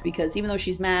do this, because even though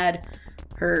she's mad,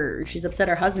 she's upset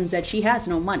her husband said she has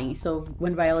no money. So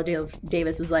when Viola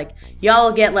Davis was like,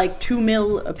 "Y'all get like $2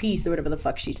 million a piece," or whatever the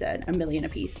fuck she said, $1 million a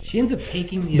piece. She ends up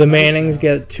taking the Mannings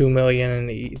get $2 million and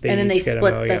then they each get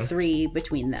split $1 million. the $3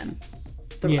 between them.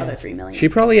 The other $3 million. She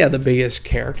probably had the biggest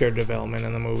character development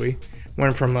in the movie.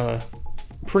 Went from a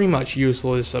pretty much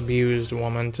useless, abused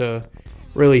woman to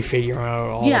really figuring out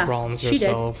all the problems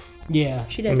herself. Yeah,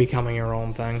 she did. And becoming her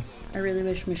own thing. I really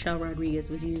wish Michelle Rodriguez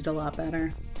was used a lot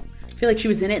better. I feel like she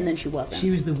was in it and then she wasn't. She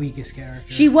was the weakest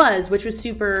character. She was, which was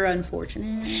super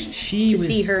unfortunate. To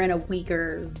see her in a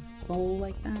weaker role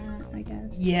like that, I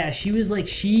guess. Yeah, she was like,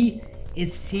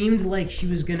 it seemed like she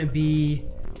was gonna be,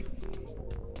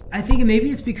 I think maybe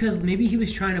it's because maybe he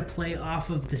was trying to play off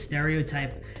of the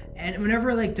stereotype. And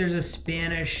whenever like there's a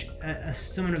Spanish,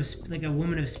 someone of like a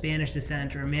woman of Spanish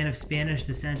descent or a man of Spanish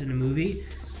descent in a movie,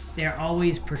 they're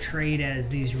always portrayed as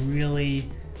these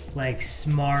really like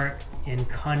smart and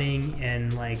cunning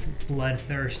and like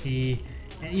bloodthirsty.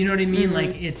 You know what I mean? Mm-hmm.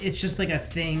 Like it's just like a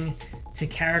thing to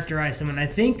characterize someone. I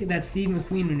think that Steve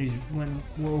McQueen,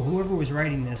 whoever was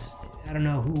writing this, I don't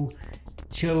know who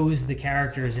chose the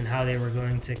characters and how they were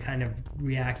going to kind of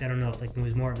react. I don't know if like it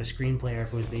was more of a screenplay or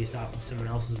if it was based off of someone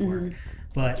else's work.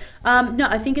 But no,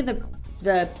 I think in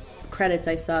the credits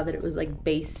I saw that it was like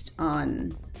based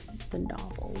on the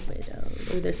novel Widow,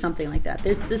 or there's something like that.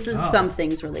 This is some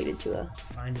things related to it.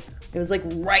 Find it. It was like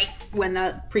right when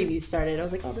that preview started. I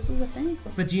was like, oh, this is a thing.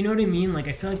 But do you know what I mean? Like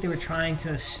I feel like they were trying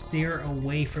to steer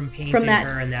away from painting from that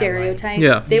her in stereotype.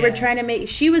 That They were trying to make.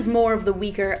 She was more of the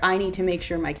weaker. I need to make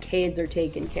sure my kids are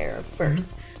taken care of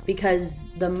first, because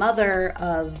the mother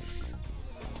of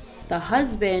the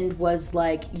husband was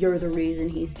like, "You're the reason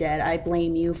he's dead. I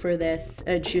blame you for this."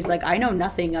 And she was like, "I know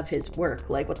nothing of his work.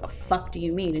 Like, what the fuck do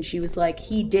you mean?" And she was like,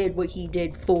 "He did what he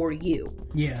did for you."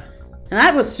 Yeah. And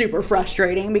that was super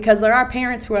frustrating, because there are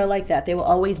parents who are like that. They will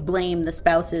always blame the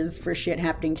spouses for shit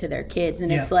happening to their kids.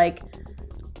 And it's like,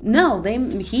 no,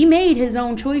 he made his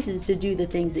own choices to do the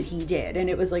things that he did. And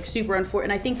it was like super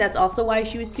unfortunate. And I think that's also why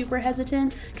she was super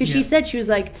hesitant. Because she said, she was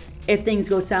like, if things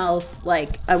go south,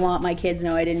 like, I want my kids to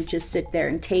know I didn't just sit there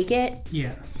and take it.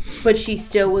 Yeah. But she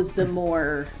still was the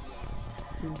more,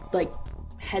 like,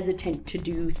 hesitant to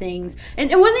do things.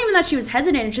 And it wasn't even that she was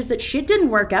hesitant, it's just that shit didn't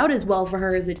work out as well for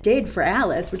her as it did for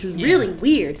Alice, which was really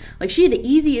weird. Like, she had the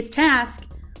easiest task,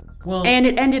 and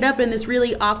it ended up in this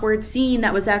really awkward scene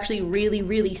that was actually really,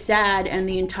 really sad, and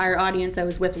the entire audience I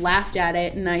was with laughed at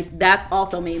it, and that's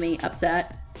also made me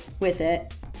upset with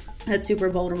it. That super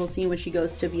vulnerable scene when she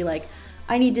goes to be like,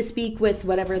 I need to speak with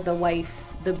whatever the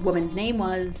woman's name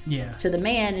was, to the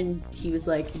man, and he was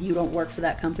like, you don't work for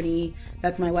that company,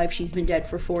 that's my wife, she's been dead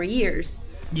for 4 years.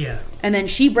 Yeah. And then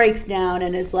she breaks down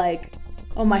and is like,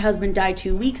 oh, my husband died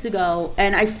 2 weeks ago.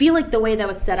 And I feel like the way that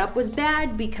was set up was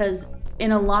bad, because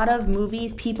in a lot of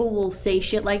movies, people will say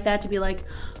shit like that to be like,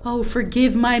 oh,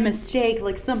 forgive my mistake,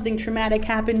 like something traumatic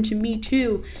happened to me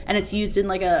too. And it's used in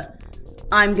like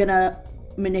I'm gonna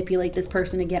manipulate this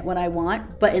person to get what I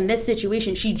want. But in this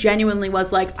situation, she genuinely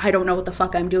was like, I don't know what the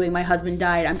fuck I'm doing. My husband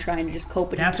died. I'm trying to just cope,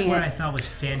 but That's you can't. what I thought was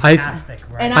fantastic,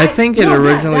 right? And I think it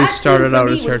originally that scene started for out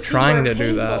me as her was trying super to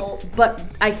do that. painful, But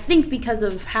I think because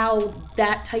of how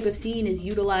that type of scene is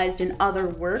utilized in other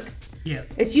works, yeah.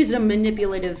 it's used a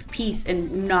manipulative piece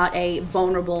and not a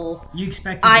vulnerable. You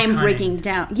expect I am breaking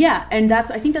down. Yeah, and I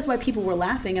think that's why people were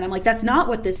laughing, and I'm like, that's not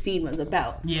what this scene was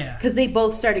about. Yeah. Because they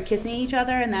both started kissing each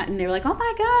other, and they were like, oh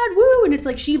my god, woo, and it's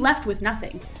like she left with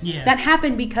nothing. Yeah. That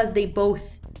happened because they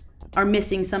both are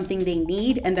missing something they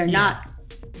need, and they're not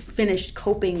finished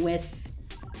coping with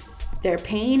their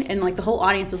pain, and like the whole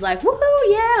audience was like,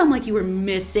 woohoo, yeah. I'm like, you were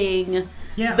missing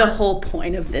the whole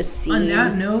point of this scene. On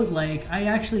that note, like, I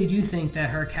actually do think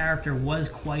that her character was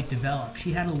quite developed.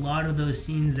 She had a lot of those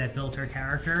scenes that built her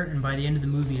character, and by the end of the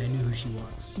movie, I knew who she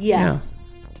was. Yeah.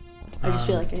 I just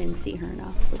feel like I didn't see her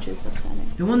enough, which is upsetting.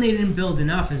 The one they didn't build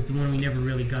enough is the one we never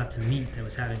really got to meet that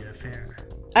was having an affair.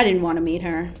 I didn't want to meet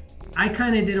her. I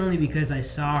kind of did only because I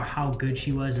saw how good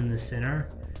she was in The Sinner,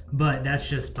 but that's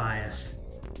just bias.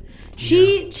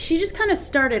 She just kind of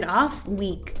started off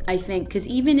weak, I think, because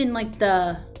even in like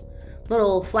the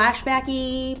little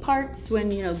flashbacky parts when,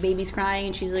 you know, baby's crying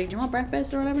and she's like, do you want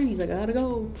breakfast or whatever? And he's like, I gotta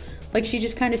go. Like, she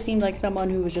just kind of seemed like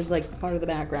someone who was just like part of the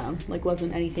background. Like,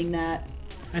 wasn't anything that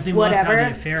I think whatever. That's how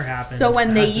the affair happened. So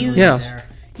when they used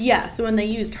so when they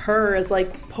used her as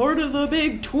like part of the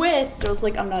big twist, I was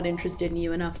like, I'm not interested in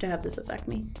you enough to have this affect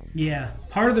me. Yeah,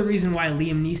 part of the reason why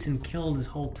Liam Neeson killed his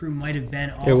whole crew might have been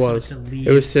also to leave.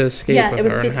 It was to escape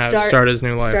with her and start his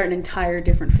new life. Start an entire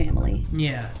different family.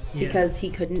 Yeah. Because he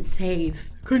couldn't save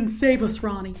us,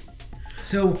 Ronnie.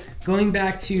 So going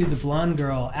back to the blonde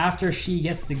girl, after she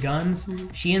gets the guns,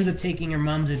 she ends up taking her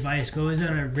mom's advice, goes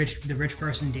on the rich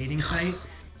person dating site.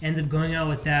 Ends up going out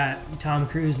with that Tom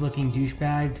Cruise looking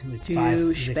douchebag. Like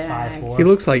 5'4". He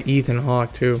looks like Ethan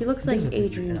Hawke too. He looks like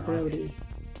Adrian Brody.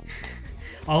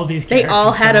 All of these they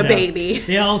all had a baby.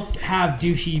 They all have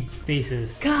douchey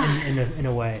faces in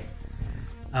a way.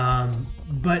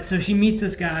 But so she meets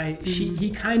this guy. He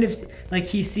kind of like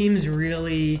he seems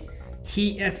really.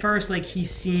 At first he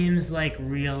seems like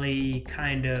really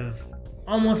kind of.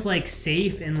 Almost like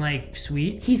safe and like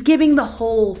sweet. He's giving the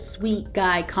whole sweet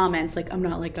guy comments like, I'm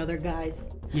not like other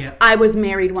guys. Yeah. I was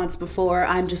married once before.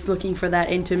 I'm just looking for that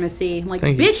intimacy. I'm like,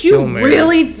 bitch, you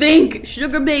really think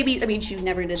sugar baby? I mean, she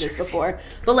never did this before,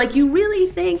 but like, you really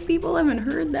think people haven't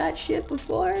heard that shit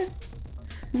before?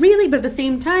 Really? But at the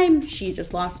same time, she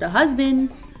just lost a husband.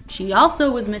 She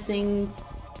also was missing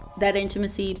that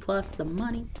intimacy plus the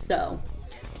money. So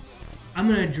I'm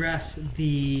gonna address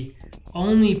the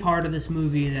only part of this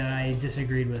movie that I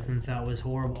disagreed with and thought was a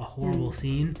horrible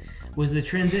scene was the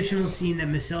transitional scene that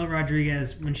Michelle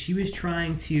Rodriguez, when she was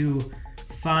trying to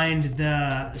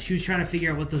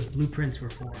figure out what those blueprints were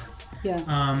for.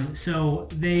 Yeah. So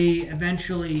they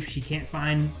eventually, she can't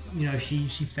find, you know, she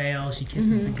fails, she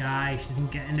kisses the guy, she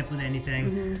doesn't end up with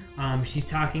anything. She's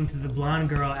talking to the blonde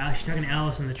girl, she's talking to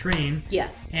Alice on the train. Yeah.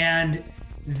 And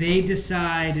they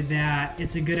decide that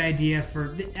it's a good idea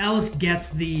Alice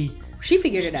gets she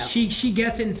figured it out. She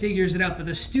gets it and figures it out. But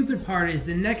the stupid part is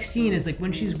the next scene is like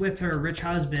when she's with her rich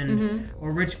husband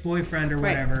or rich boyfriend or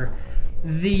whatever.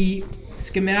 The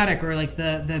schematic or like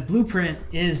the blueprint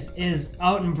is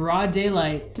out in broad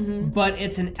daylight, but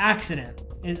it's an accident.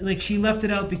 Like she left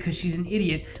it out because she's an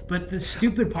idiot. But the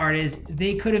stupid part is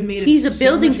they could have made it. He's a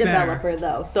building so developer,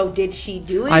 though. So did she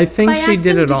do it? I think by she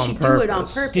did it on Did she purpose. do it on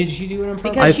purpose? Did she do it on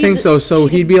purpose? Because I think so. So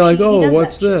he'd be like, "Oh,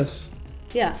 what's this?"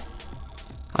 Yeah.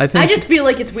 I just feel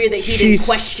like it's weird that he didn't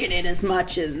question it as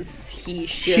much as he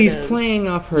should. She's playing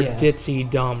up her ditzy,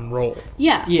 dumb role.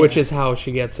 Yeah. Which is how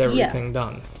she gets everything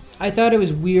done. I thought it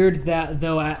was weird that,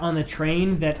 though, on the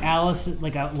train, that Alice,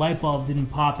 like, a light bulb didn't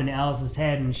pop in Alice's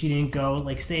head, and she didn't go,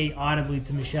 like, say audibly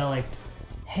to Michelle, like,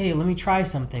 hey, let me try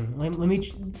something. Let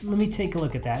me take a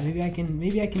look at that. Maybe I can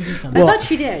do something. I thought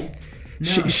she did.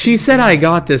 No, she said, I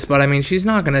got this, but I mean, she's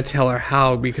not going to tell her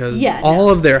how because all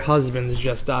of their husbands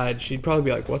just died. She'd probably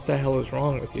be like, what the hell is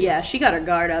wrong with you? Yeah, she got her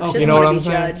guard up. Oh, she you know what want I'm to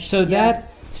be saying? judged.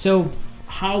 So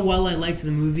how well I liked the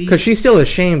movie. Because she's still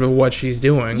ashamed of what she's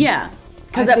doing. Yeah.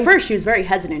 Because at first she was very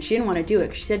hesitant. She didn't want to do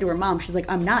it. She said to her mom, she's like,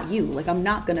 I'm not you. Like, I'm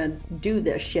not going to do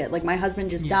this shit. Like, my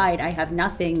husband just died. I have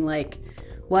nothing. Like,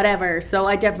 whatever. So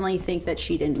I definitely think that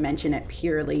she didn't mention it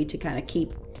purely to kind of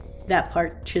keep that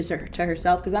part to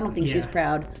herself. Because I don't think she's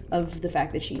proud of the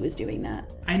fact that she was doing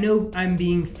that. I know I'm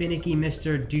being finicky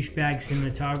Mr. Douchebag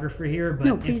cinematographer here, but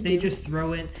if they just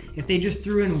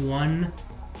threw in one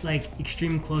like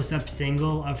extreme close-up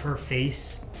single of her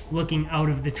face looking out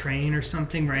of the train or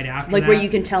something right after Like that. where you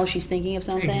can tell she's thinking of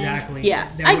something. Exactly. Yeah.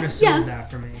 That would have sold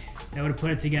that for me. That would have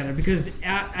put it together because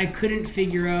I couldn't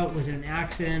figure out, was it an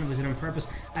accident? Was it on purpose?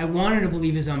 I wanted to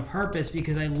believe it was on purpose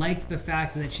because I liked the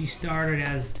fact that she started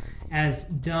as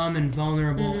dumb and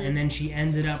vulnerable, and then she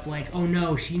ended up like, oh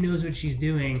no, she knows what she's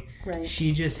doing. Right.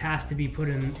 She just has to be put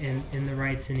in the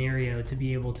right scenario to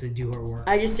be able to do her work.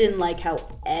 I just didn't like how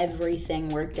everything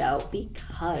worked out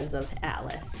because of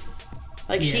Alice.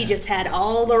 Like, she just had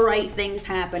all the right things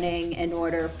happening in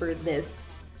order for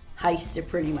this heist to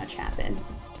pretty much happen.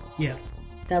 Yeah.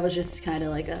 That was just kind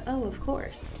of like oh, of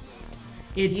course.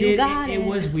 It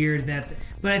was weird that,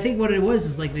 but I think what it was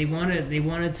is like they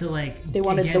wanted to like They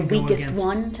wanted the weakest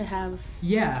one to have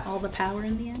all the power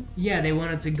in the end. Yeah, they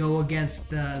wanted to go against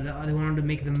they wanted to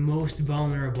make the most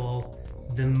vulnerable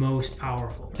the most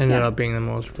powerful. Ended up being the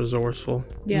most resourceful.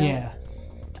 Yeah.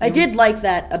 I did like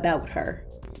that about her.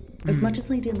 As much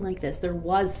as I didn't like this, there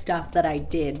was stuff that I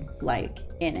did like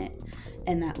in it,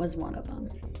 and that was one of them.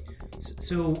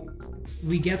 So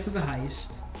we get to the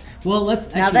heist. Well,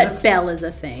 now that Belle is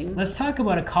a thing. Let's talk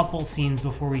about a couple scenes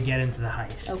before we get into the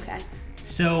heist. Okay.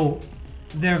 So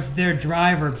their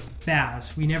driver,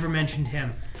 Baz, we never mentioned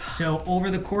him. So over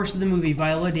the course of the movie,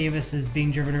 Viola Davis is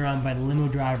being driven around by the limo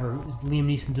driver, Liam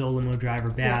Neeson's old limo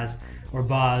driver, Baz, or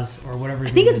Boz, or whatever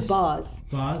his name is. I think it's Boz.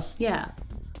 Boz? Yeah.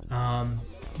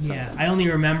 Yeah, I only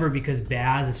remember because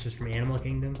Baz is just from Animal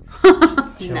Kingdom.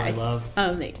 Show I love.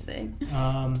 Amazing.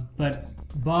 But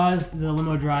Boz, the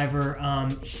limo driver,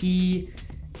 he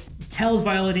tells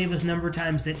Viola Davis a number of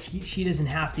times that she doesn't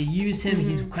have to use him.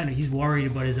 He's worried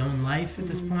about his own life at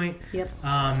this point. Yep.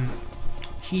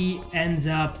 He ends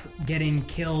up getting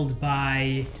killed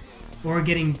by the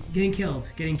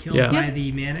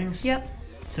Mannings. Yep.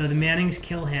 So the Mannings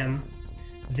kill him.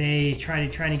 They try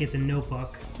to get the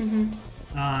notebook.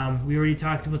 We already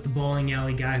talked about the bowling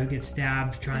alley guy who gets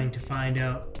stabbed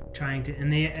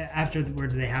and they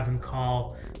afterwards they have him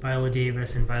call Viola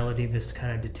Davis, and Viola Davis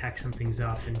kind of detects something's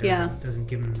up and doesn't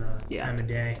give him the time of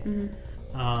day.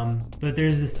 But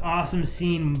there's this awesome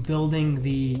scene building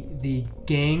the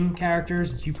gang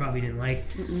characters that you probably didn't like.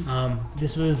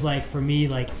 This was like, for me,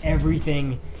 like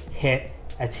everything hit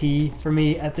a T for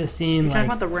me at this scene. You're talking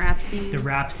about the rap scene? The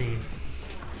rap scene.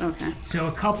 Okay. So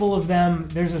a couple of them,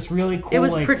 there's this really cool... It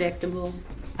was predictable.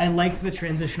 I liked the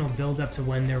transitional build-up to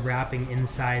when they're rapping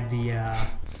inside the...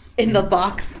 in the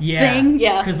box thing?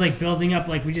 Yeah. Because like building up,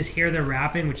 like we just hear they're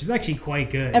rapping, which is actually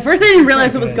quite good. At first I didn't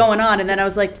realize what was going on, and then I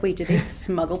was like, wait, did they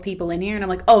smuggle people in here? And I'm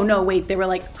like, oh no, wait, they were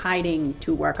like hiding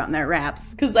to work on their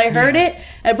raps. Because I heard it,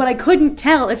 but I couldn't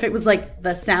tell if it was like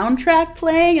the soundtrack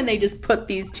playing and they just put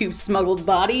these two smuggled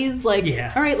bodies, like,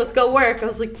 all right, let's go work. I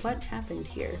was like, what happened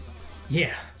here?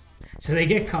 Yeah. So they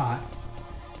get caught.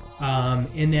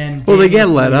 And then... Well, they get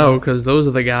let out because those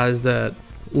are the guys that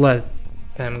let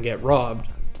them get robbed.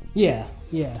 Yeah.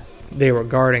 They were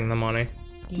guarding the money.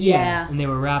 Yeah. And they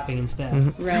were rapping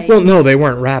instead. Right. Well, no, they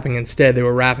weren't rapping instead. They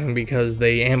were rapping because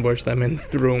they ambushed them and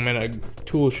threw them in a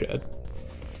tool shed.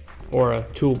 Or a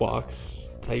toolbox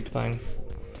type thing.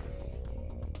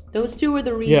 Those two were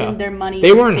the reason their money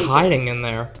They was weren't taken. hiding in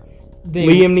there.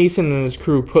 Liam Neeson and his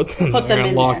crew put them there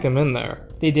and locked them in there.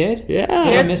 They did? Yeah.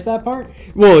 Did I miss that part?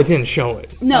 Well, it didn't show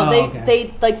it. No,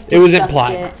 they like it was discussed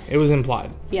implied. It was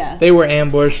implied. Yeah. They were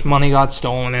ambushed, money got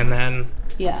stolen, and then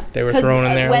they were thrown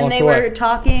in there. When and they away. were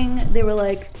talking, they were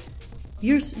like,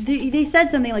 they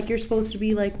said something like, you're supposed to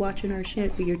be like watching our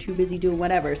shit, but you're too busy doing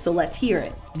whatever, so let's hear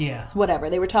it. Yeah. Whatever.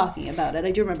 They were talking about it.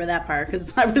 I do remember that part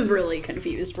because I was really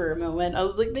confused for a moment. I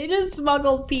was like, they just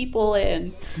smuggled people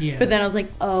in. Yeah. But then I was like,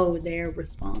 oh, they're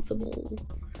responsible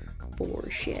for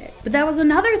shit. But that was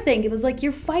another thing. It was like,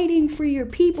 you're fighting for your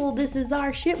people. This is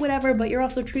our shit, whatever, but you're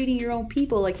also treating your own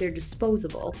people like they're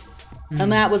disposable.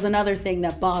 And that was another thing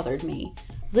that bothered me.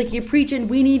 It's like, you're preaching,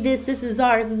 we need this is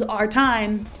ours, this is our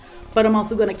time. But I'm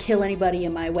also going to kill anybody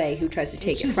in my way who tries to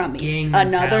take it from me.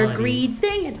 Another greed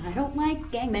thing, and I don't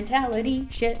like gang mentality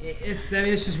shit. It's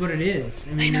just what it is.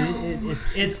 I mean,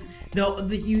 it's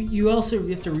you also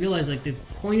have to realize, like, the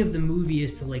point of the movie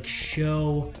is to like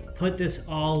put this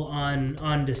all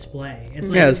on display. It's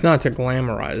like, it's not to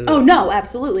glamorize it. Oh no,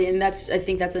 absolutely, and I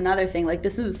think that's another thing. Like,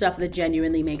 this is the stuff that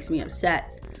genuinely makes me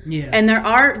upset. Yeah. And there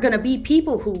are going to be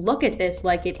people who look at this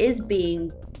like it is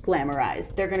being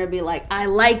glamorized. They're going to be like, I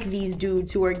like these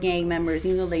dudes who are gang members,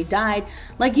 even though they died.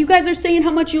 Like, you guys are saying how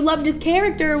much you loved his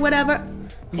character or whatever.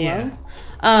 Yeah.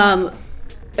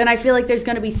 And I feel like there's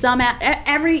going to be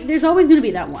there's always going to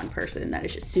be that one person that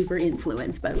is just super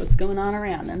influenced by what's going on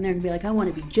around them. They're going to be like, I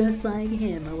want to be just like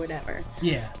him or whatever.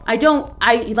 Yeah. I don't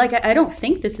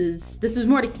think this is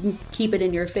more to keep it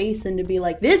in your face and to be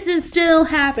like, this is still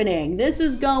happening. This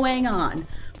is going on.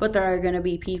 But there are going to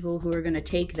be people who are going to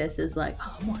take this as like,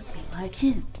 oh, I want to be like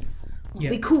him. I want to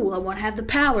be cool. I want to have the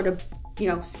power to,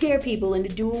 scare people into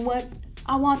doing what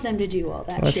I want them to do, all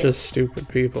that That's shit. just stupid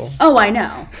people. Oh, I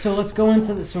know. So let's go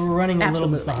into this. So we're running a little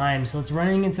bit Absolutely. behind. So let's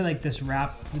running into like this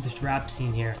rap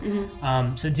scene here.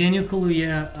 Mm-hmm. So Daniel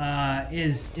Kaluuya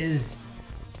is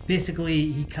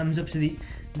basically, he comes up to the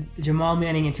Jamal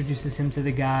Manning introduces him to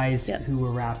the guys who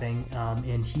were rapping,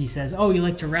 and he says, "Oh, you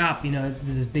like to rap? There's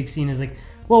this big scene. Is like,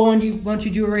 well, why don't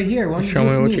you do it right here? Why don't Show you do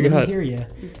me it for what me? you Let me got." hear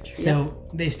you." So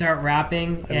they start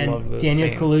rapping, love and this Daniel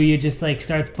scene. Kaluuya just like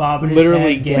starts bobbing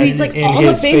Literally his head. gets He's like in all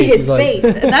his up in face. his He's like- face.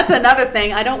 And that's another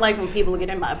thing. I don't like when people get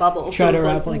in my bubble. Try So to it's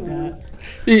rap like that.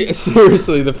 Yeah,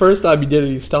 seriously, the first time he did it,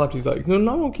 he stopped. He's like,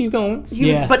 no, keep going.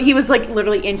 But he was like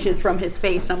literally inches from his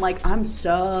face. I'm like, I'm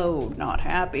so not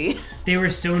happy. They were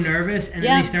so nervous, and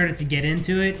then they started to get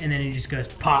into it, and then he just goes,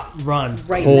 pop, run.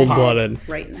 Right in the head. Cold-blooded.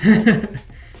 Right in the head.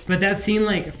 But that scene,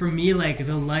 like, for me, like,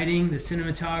 the lighting, the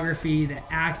cinematography,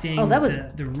 the acting, that was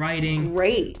the writing,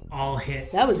 Great. all hit.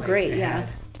 That was like, great, the yeah.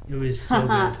 head. It was so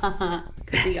good.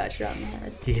 Because he got shot in the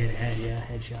head. He hit a head,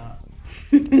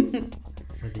 headshot.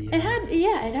 For the,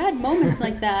 It had moments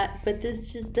like that, but this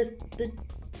just the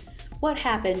what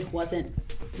happened wasn't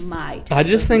my type I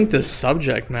just of think movie. the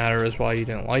subject matter is why you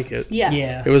didn't like it.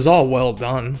 Yeah. It was all well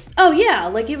done. Oh yeah,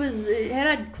 like it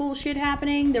had cool shit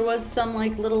happening. There was some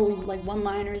like little like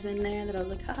one-liners in there that I was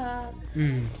like, haha.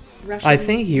 Russian I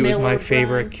think he was my mail-order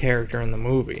favorite bride. character in the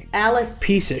movie. Alice.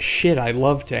 Piece of shit. I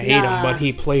love to hate him, Nah. but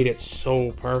he played it so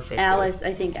perfect. I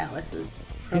think Alice was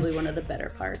probably His- one of the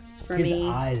better parts for his me.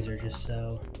 eyes are just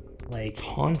so, like,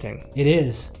 Haunting. it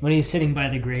is. When he's sitting by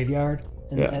the graveyard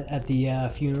Yeah. at the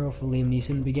funeral for Liam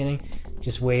Neeson in the beginning,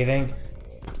 just waving.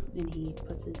 And he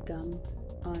puts his gum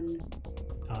on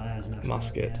Oh, that was messed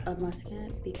Musket. Up, yeah. a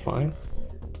musket because fine.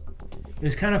 It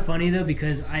was kind of funny, though,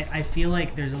 because I feel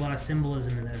like there's a lot of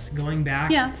symbolism in this. Going back,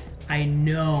 Yeah. I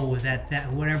know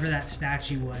that whatever that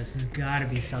statue was has got to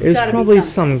be something. It was gotta be probably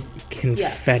something. some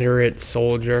Confederate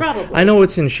soldier. Probably. I know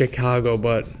it's in Chicago,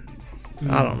 but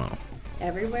I don't know.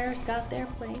 everywhere's got their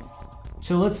place.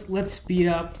 So let's speed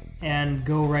up and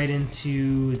go right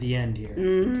into the end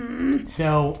here.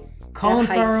 So Colin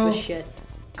That heist Farrell, was shit.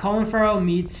 Colin Farrell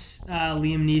meets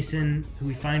Liam Neeson, who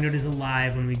we find out is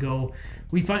alive. When we go,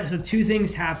 so two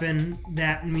things happen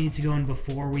that we need to go in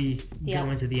before we go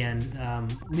into the end.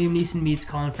 Liam Neeson meets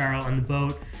Colin Farrell on the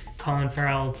boat. Colin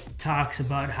Farrell talks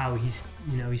about how he's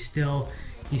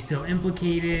still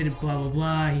implicated. Blah blah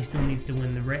blah. He still needs to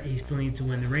win the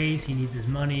race. He needs his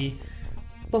money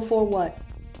Before what?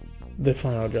 The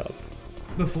final job.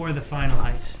 before the final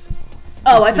heist.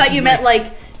 Oh, I thought you meant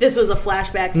like this was a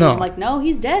flashback scene. No. I'm like, no,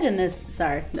 he's dead in this.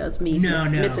 Sorry, that was me No.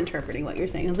 misinterpreting what you're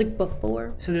saying. I was like,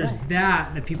 before. So there's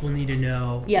that people need to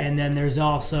know. Yeah. And then there's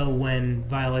also when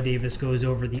Viola Davis goes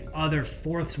over the other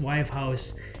fourth wife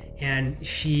house and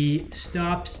she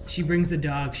brings the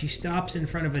dog, she stops in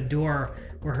front of a door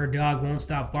where her dog won't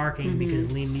stop barking because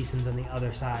Liam Neeson's on the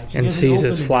other side. She And doesn't sees open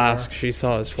his the flask. door. She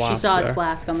saw his flask. She saw his there.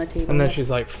 flask on the table. And then she's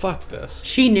like, fuck this.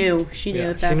 She knew. She knew Yeah,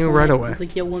 at that she knew point. right away. It's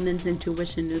like, your woman's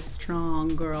intuition is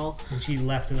strong, girl. And she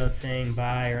left without saying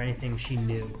bye or anything. She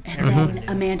knew. And Everyone then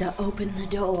knew. Amanda opened the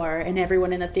door, and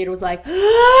everyone in the theater was like,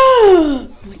 I'm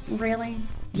like, really?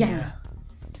 Yeah.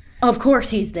 Of course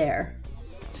he's there.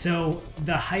 So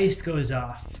the heist goes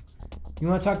off. You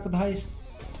want to talk about the heist?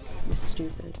 It was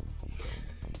stupid.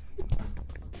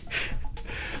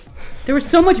 There was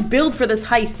so much build for this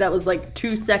heist that was like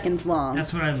 2 seconds long.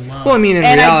 That's what I love. Well, I mean, in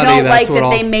and reality, I don't that's like what that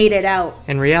all. they made it out.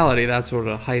 In reality, that's what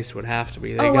a heist would have to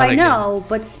be. They Oh, gotta I know,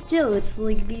 but still, it's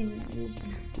like these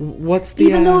What's the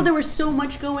even though there was so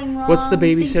much going wrong. what's the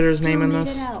they babysitter's still name in made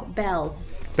this? It out. Belle.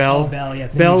 Belle? Oh, Belle, yeah,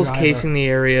 Thingy Belle's Driver. casing the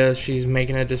area. She's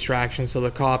making a distraction, so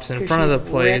the cops in 'Cause front of the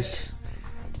she's place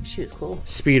She was cool.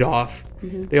 speed off.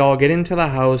 Mm-hmm. They all get into the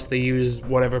house. They use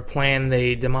whatever plan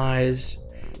they demised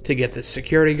to get the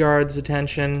security guard's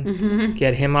attention,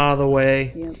 get him out of the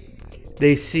way. Yep.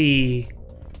 They see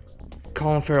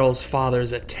Colin Farrell's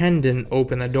father's attendant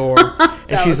open the door,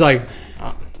 and she's like,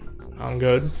 I'm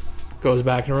good. Goes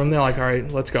back in the room. They're like, all right,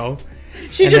 let's go.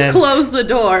 She And just then- closed the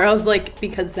door. I was like,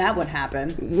 because that would happen.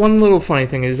 One little funny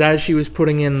thing is, as she was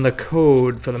putting in the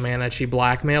code for the man that she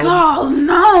blackmailed, Oh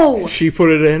no! she put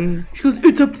it in. She goes,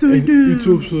 it's upside down. It's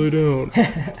upside down.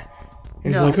 And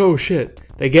he's No. like, oh shit.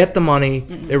 They get the money,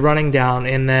 they're running down,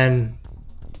 and then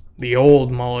the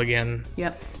old Mulligan,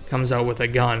 Yep. comes out with a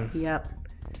gun. Yep.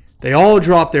 They all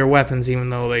drop their weapons, even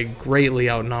though they greatly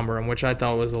outnumber him, which I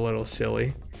thought was a little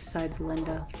silly. Besides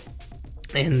Linda.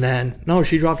 And then, no,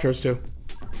 she dropped hers too.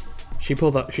 She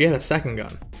had a second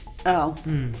gun. Oh.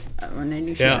 And I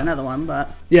knew she had another one,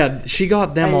 but... Yeah, she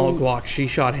got them all Glocks. She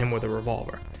shot him with a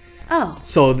revolver. Oh.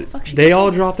 So they all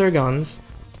drop their guns.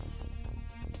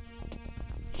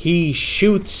 He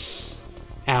shoots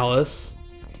Alice.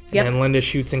 Yep. And Linda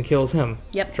shoots and kills him.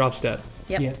 Yep. Drops dead.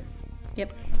 Yep.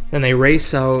 Yep. Then they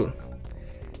race out.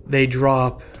 They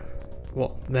drop.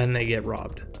 Well, then they get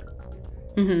robbed.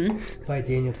 By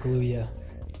Daniel Kaluuya.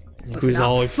 Who's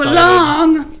all For excited.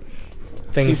 long!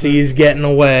 Thinks he's getting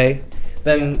away.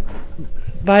 Then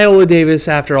Viola Davis,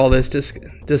 after all this,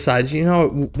 decides, you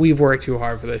know, we've worked too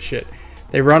hard for this shit.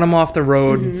 They run him off the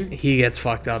road. He gets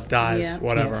fucked up, dies,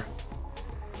 whatever.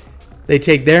 They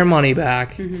take their money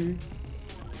back.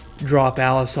 Drop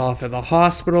Alice off at the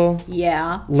hospital.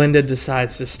 Yeah. Linda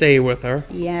decides to stay with her.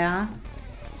 Yeah.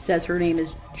 Says her name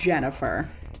is Jennifer.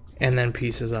 And then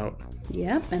pieces out.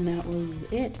 Yep, and that was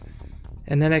it.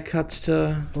 And then it cuts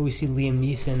to... Well, we see Liam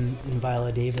Neeson and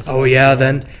Viola Davis. Oh, yeah,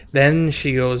 then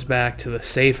she goes back to the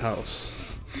safe house.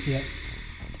 Yep.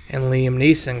 And Liam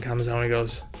Neeson comes out and he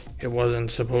goes, it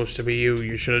wasn't supposed to be you.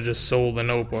 You should have just sold the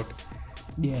notebook.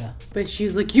 Yeah. But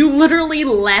she's like, you literally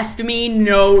left me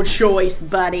no choice,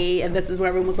 buddy. And this is where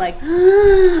everyone was like,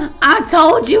 I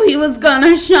told you he was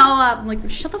gonna show up. I'm like,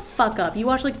 shut the fuck up. You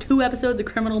watched like 2 episodes of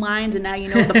Criminal Minds and now you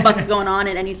know what the fuck's going on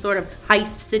in any sort of heist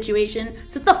situation.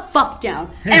 Sit the fuck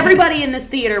down. Everybody in this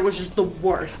theater was just the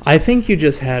worst. I think you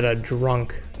just had a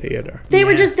drunk theater. They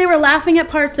were laughing at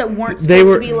parts that weren't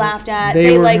supposed to be laughed at.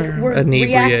 They were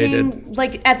inebriated. reacting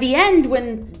like at the end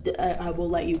when I will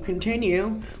let you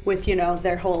continue with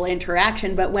their whole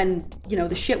interaction. But when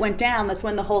the shit went down, that's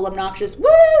when the whole obnoxious woo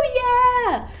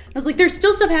yeah. I was like, there's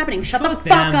still stuff happening. Shut the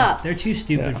fuck up. They're too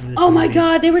stupid for this. Oh my movie.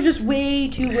 god, they were just way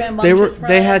too rambunctious.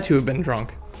 They had to have been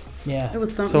drunk. Yeah. It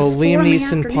was So it was 4 Liam in the Neeson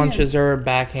afternoon. punches her,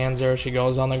 backhands her, she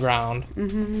goes on the ground.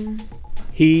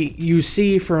 You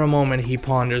see for a moment he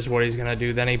ponders what he's gonna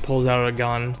do. Then he pulls out a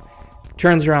gun,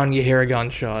 turns around, you hear a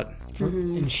gunshot,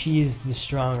 And she's the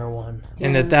stronger one.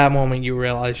 and at that moment you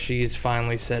realize she's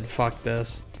finally said, "Fuck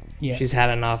this." Yeah. She's had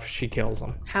enough. She kills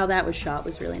him. How that was shot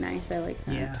was really nice. I like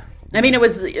that. Yeah. I mean, it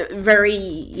was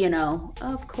very,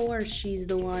 of course she's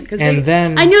the one. Because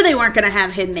then I knew they weren't going to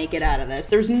have him make it out of this.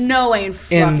 There's no way in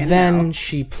fucking And then hell.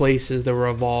 she places the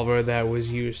revolver that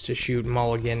was used to shoot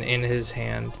Mulligan in his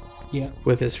hand Yeah.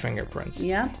 with his fingerprints,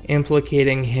 Yep.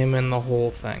 implicating him in the whole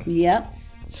thing. Yep.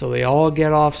 So they all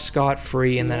get off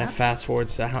scot-free, and then Yeah. it fast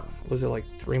forwards to, was it like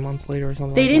 3 months later or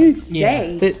something They like didn't Yeah.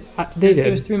 say. that? They did.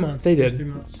 It was 3 months. They It was did.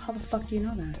 3 months. How the fuck do you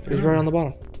know that? It was right on the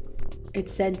bottom. It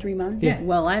said 3 months? Yeah.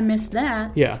 Well, I missed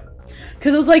that. Yeah.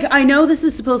 Because it was like, I know this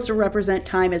is supposed to represent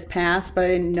time has passed, but I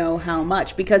didn't know how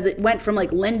much. Because it went from like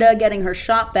Linda getting her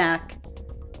shot back,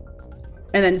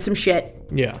 and then some shit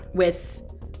Yeah. with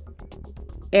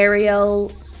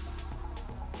Ariel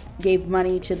gave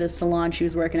money to the salon she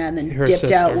was working at and then Her dipped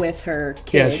out sister. with her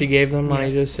Yeah, kids. she gave them money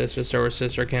to his sister so her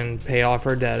sister can pay off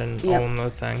her debt and Yep. own the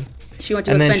thing. She went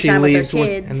to And go then spend she time with her leaves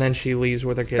kids. and then she leaves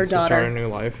with her kids to daughter. start a new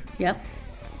life. Yep.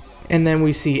 And then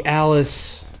we see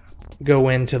Alice go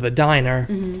into the diner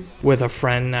Mm-hmm. with a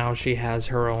friend. Now she has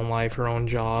her own life, her own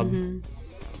job. Mm-hmm.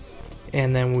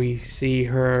 And then we see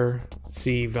her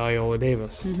see Viola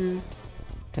Davis. Mm-hmm.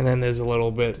 And then there's a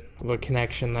little bit of a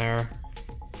connection there.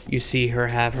 You see her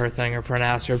have her thing. Her friend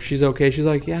asks her if she's okay. She's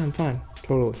like, yeah, I'm fine.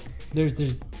 Totally. There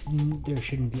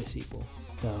shouldn't be a sequel,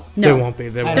 though. No, There won't be.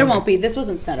 there won't be. This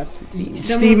wasn't set up.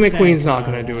 Steve McQueen's not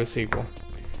going to do a sequel.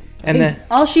 And then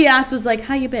All she asked was like,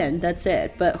 "How you been?" That's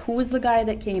it. But who was the guy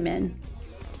that came in?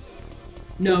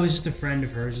 No, it was just a friend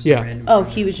of hers. Just Yeah. A random Oh,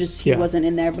 friend. he was just Yeah. wasn't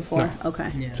in there before. No. Okay.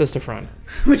 Yeah. just a friend.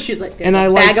 Which she's like, there's And a I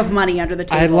bag liked- of money under the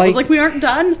table. I liked- was like, we aren't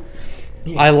done.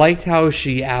 I liked how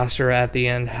she asked her at the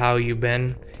end, "How you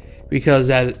been?" Because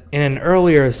in an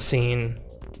earlier scene,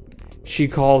 she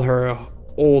called her a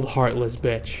old heartless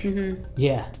bitch. Mm-hmm.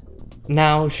 Yeah.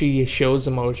 Now she shows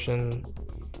emotion,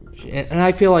 and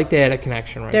I feel like they had a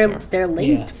connection right there. They're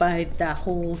linked Yeah. by that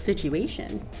whole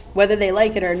situation. Whether they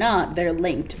like it or not, they're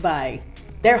linked by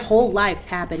their whole lives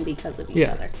happen because of each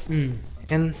Yeah. other.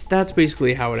 And that's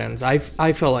basically how it ends. I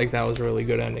felt like that was a really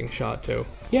good ending shot too.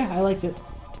 Yeah, I liked it.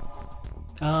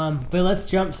 But let's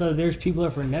jump. So there's people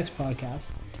for next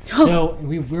podcast. So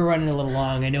we're running a little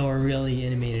long. I know we're really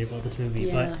animated about this movie,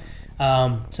 Yeah.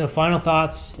 but so final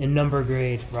thoughts and number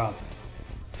grade, Rob.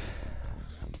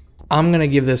 I'm gonna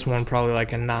give this one probably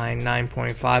like a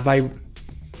 9.5. I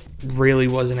really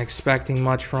wasn't expecting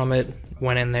much from it.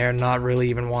 went in there not really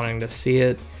even wanting to see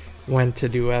it, went to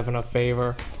do Evan a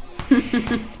favor,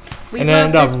 and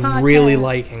ended up really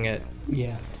liking it.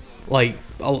 Yeah. Like,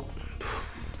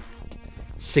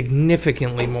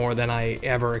 significantly more than I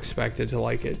ever expected to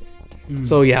like it.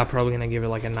 So yeah, probably gonna give it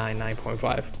like a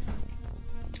 9.5.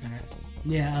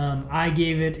 Yeah, I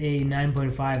gave it a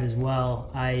 9.5 as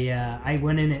well. I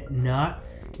went in it not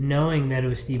knowing that it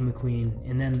was Steve McQueen,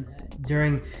 and then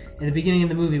in the beginning of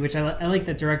the movie, which I like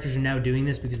that directors are now doing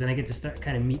this, because then I get to start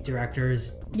kind of meet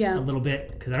directors a little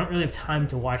bit, because I don't really have time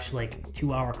to watch like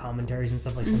 2-hour commentaries and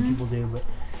stuff like some people do. But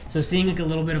so seeing like a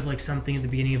little bit of like something at the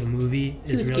beginning of a movie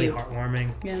is really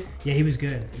heartwarming. Yeah, he was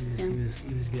good. He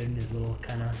was good in his little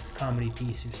kind of comedy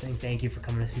piece. He was saying thank you for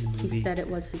coming to see the movie. He said it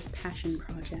was his passion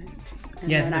project.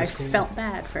 And then I felt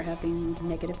bad for having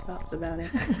negative thoughts about it.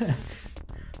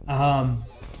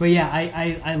 But yeah,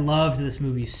 I loved this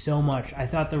movie so much. I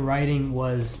thought the writing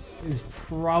was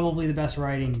probably the best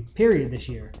writing period this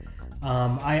year.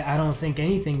 I don't think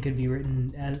anything could be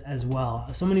written as well.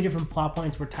 So many different plot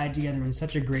points were tied together in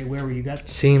such a great way, where you got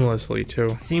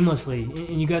seamlessly,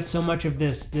 and you got so much of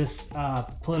this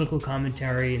political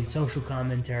commentary and social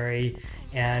commentary,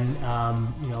 and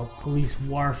police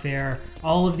warfare.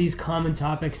 All of these common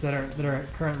topics that are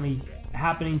currently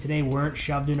happening today weren't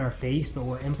shoved in our face, but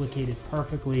were implicated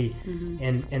perfectly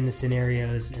in the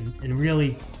scenarios, and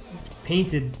really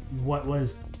painted what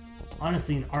was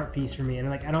honestly an art piece for me. And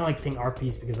like, I don't like saying art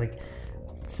piece, because like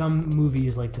some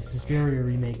movies like the Suspiria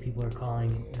remake, people are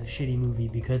calling a shitty movie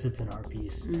because it's an art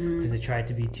piece, because they tried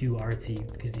to be too artsy,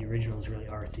 because the original is really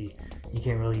artsy. You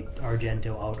can't really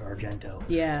Argento out Argento.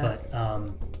 Yeah. But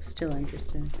still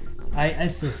interested. I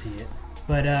still see it.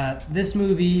 But this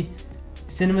movie,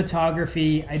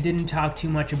 cinematography, I didn't talk too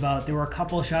much about. There were a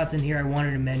couple of shots in here I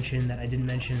wanted to mention that I didn't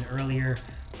mention earlier.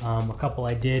 A couple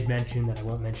I did mention that I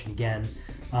won't mention again.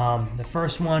 The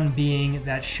first one being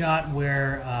that shot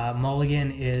where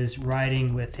Mulligan is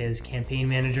riding with his campaign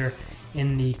manager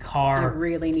in the car. I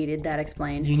really needed that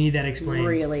explained. You need that explained.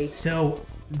 Really. So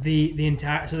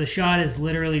the shot is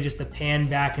literally just a pan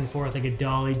back and forth, like a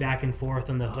dolly back and forth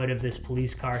on the hood of this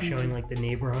police car, showing like the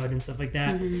neighborhood and stuff like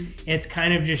that. It's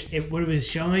kind of just what it was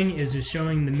showing is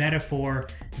showing the metaphor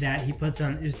that he puts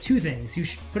on. There's two things. He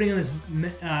was putting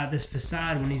on this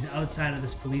facade when he's outside of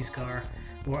this police car,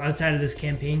 or outside of this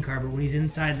campaign car, but when he's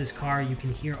inside this car, you can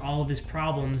hear all of his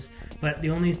problems. But the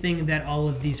only thing that all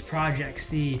of these projects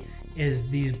see is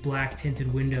these black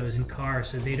tinted windows and cars,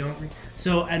 so they don't.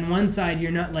 So on one side,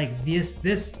 you're not like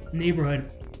this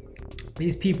neighborhood.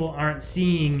 These people aren't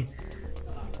seeing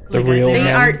the real.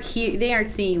 They aren't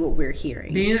seeing what we're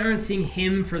hearing. They aren't seeing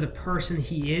him for the person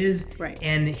he is, right?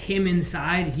 And him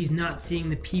inside, he's not seeing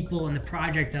the people and the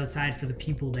projects outside for the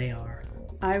people they are.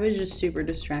 I was just super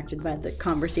distracted by the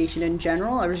conversation in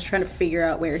general. I was just trying to figure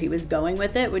out where he was going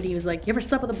with it when he was like, "You ever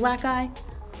slept with a black guy?"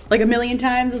 Like a million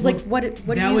times. I was like, where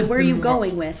are you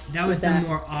going with? That was the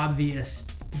more obvious.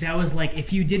 That was like,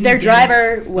 if you didn't. Their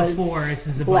driver was before, this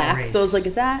is black, race. so I was like,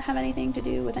 does that have anything to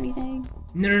do with anything?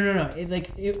 No.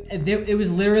 It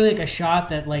was literally like a shot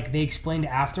that like they explained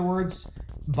afterwards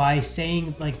by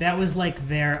saying like that was like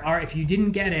their art. If you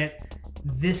didn't get it,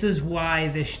 this is why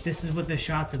this is what this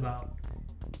shot's about.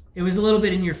 It was a little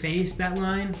bit in your face, that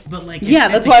line, but like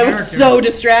that's why I was so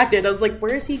distracted. I was like,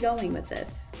 where is he going with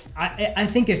this? I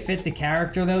think it fit the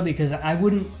character though, because I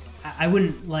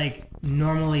wouldn't like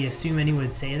normally assume anyone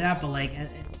would say that, but like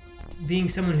being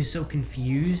someone who's so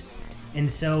confused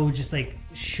and so just like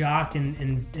shocked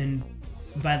and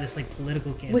by this like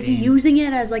political campaign. Was he using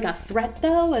it as like a threat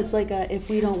though? As like a, if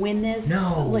we don't win this?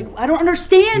 No. Like, I don't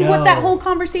understand what that whole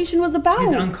conversation was about.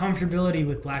 His uncomfortability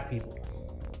with black people.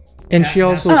 And she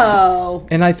also,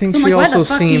 and I think so she like, also why the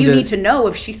fuck seemed do you need to know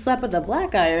if she slept with a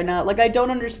black guy or not? Like, I don't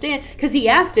understand, because he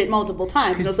asked it multiple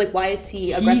times. And I was like, why is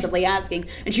he aggressively asking?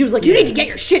 And she was like, you need to get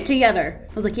your shit together.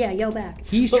 I was like, yeah, yell back.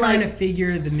 He's trying to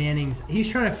figure the Mannings. He's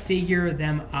trying to figure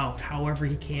them out however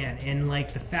he can, and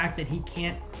like the fact that he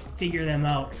can't figure them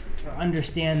out or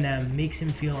understand them makes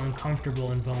him feel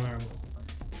uncomfortable and vulnerable.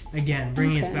 Again,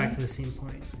 bringing us back to the same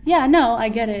point. Yeah, no, I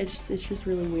get it. It's just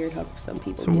really weird how some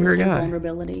people deal with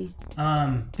vulnerability.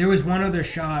 There was one other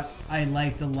shot I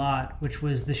liked a lot, which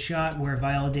was the shot where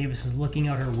Viola Davis is looking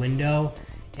out her window,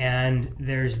 and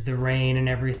there's the rain and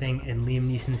everything, and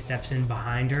Liam Neeson steps in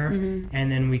behind her,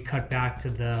 and then we cut back to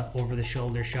the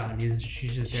over-the-shoshoulder shot, and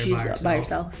she's just there by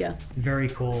herself. Yeah. Very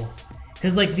cool.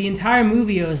 Because like the entire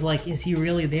movie, I was like, "Is he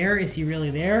really there? Is he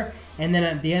really there?" And then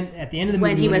at the end of the movie,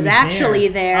 when he was actually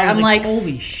there, I'm like,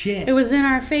 "Holy shit!" It was in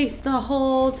our face the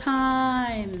whole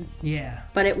time. Yeah,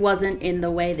 but it wasn't in the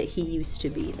way that he used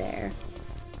to be there,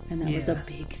 and that was a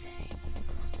big thing.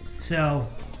 So,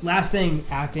 last thing,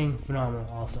 acting, phenomenal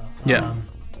also. Yeah.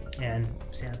 And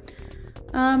Sam.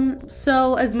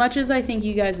 So as much as I think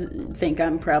you guys think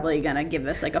I'm probably gonna give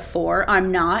this like a 4,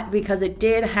 I'm not, because it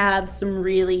did have some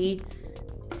really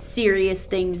serious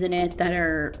things in it that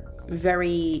are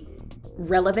very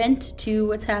relevant to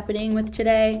what's happening with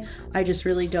today. I just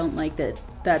really don't like that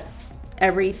that's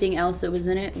everything else that was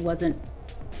in it wasn't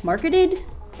marketed,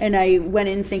 and I went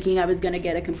in thinking I was gonna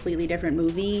get a completely different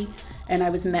movie, and I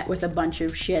was met with a bunch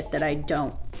of shit that I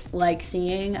don't like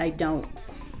seeing. I don't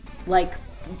like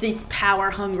these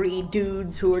power-hungry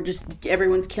dudes who are just,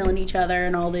 everyone's killing each other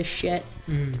and all this shit.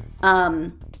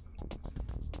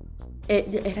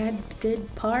 It had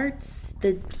good parts.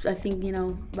 I think,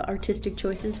 the artistic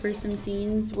choices for some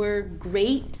scenes were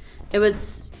great. It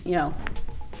was,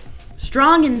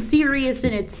 strong and serious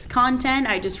in its content.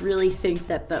 I just really think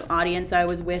that the audience I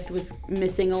was with was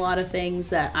missing a lot of things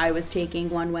that I was taking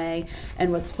one way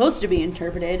and was supposed to be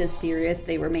interpreted as serious.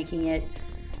 They were making it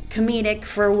comedic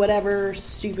for whatever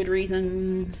stupid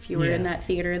reason. If you were in that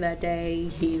theater that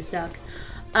day, you suck.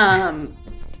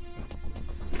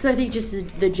 So I think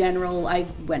just the general, I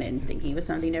went in thinking it was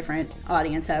something different.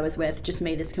 Audience I was with just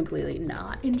made this completely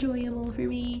not enjoyable for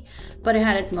me. But it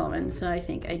had its moments, so I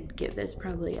think I'd give this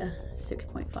probably a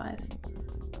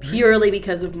 6.5. Purely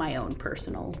because of my own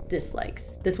personal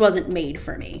dislikes. This wasn't made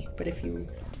for me, but if you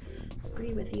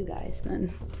agree with you guys,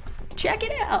 then check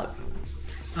it out.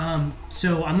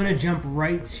 So I'm going to jump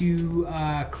right to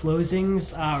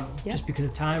closings just because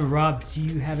of time. Rob, do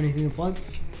you have anything to plug?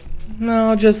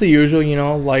 No, just the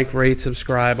usual, like, rate,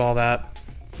 subscribe, all that.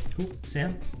 Cool.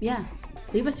 Sam? Yeah.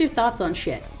 Leave us your thoughts on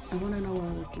shit. I want to know what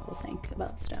other people think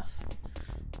about stuff.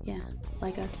 Yeah.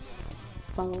 Like us.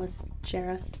 Follow us. Share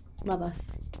us. Love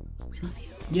us. We love you.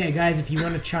 Yeah, guys, if you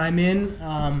want to chime in,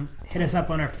 hit us up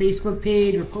on our Facebook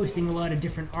page. We're posting a lot of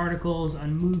different articles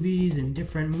on movies and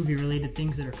different movie-related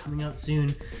things that are coming out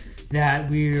soon that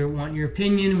we want your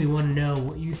opinion. We want to know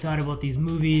what you thought about these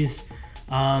movies.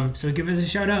 So give us a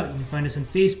shout out. You can find us on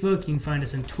Facebook. You can find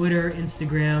us on Twitter,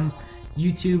 Instagram,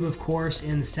 YouTube, of course,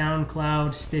 and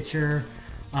SoundCloud, Stitcher.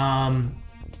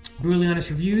 Brutally Honest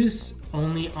Reviews,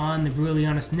 only on the Brutally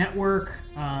Honest Network.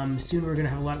 Soon we're going to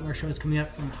have a lot more shows coming up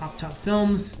from Hop Top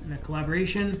Films in a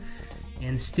collaboration.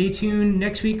 And stay tuned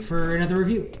next week for another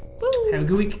review. Woo! Have a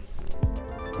good week.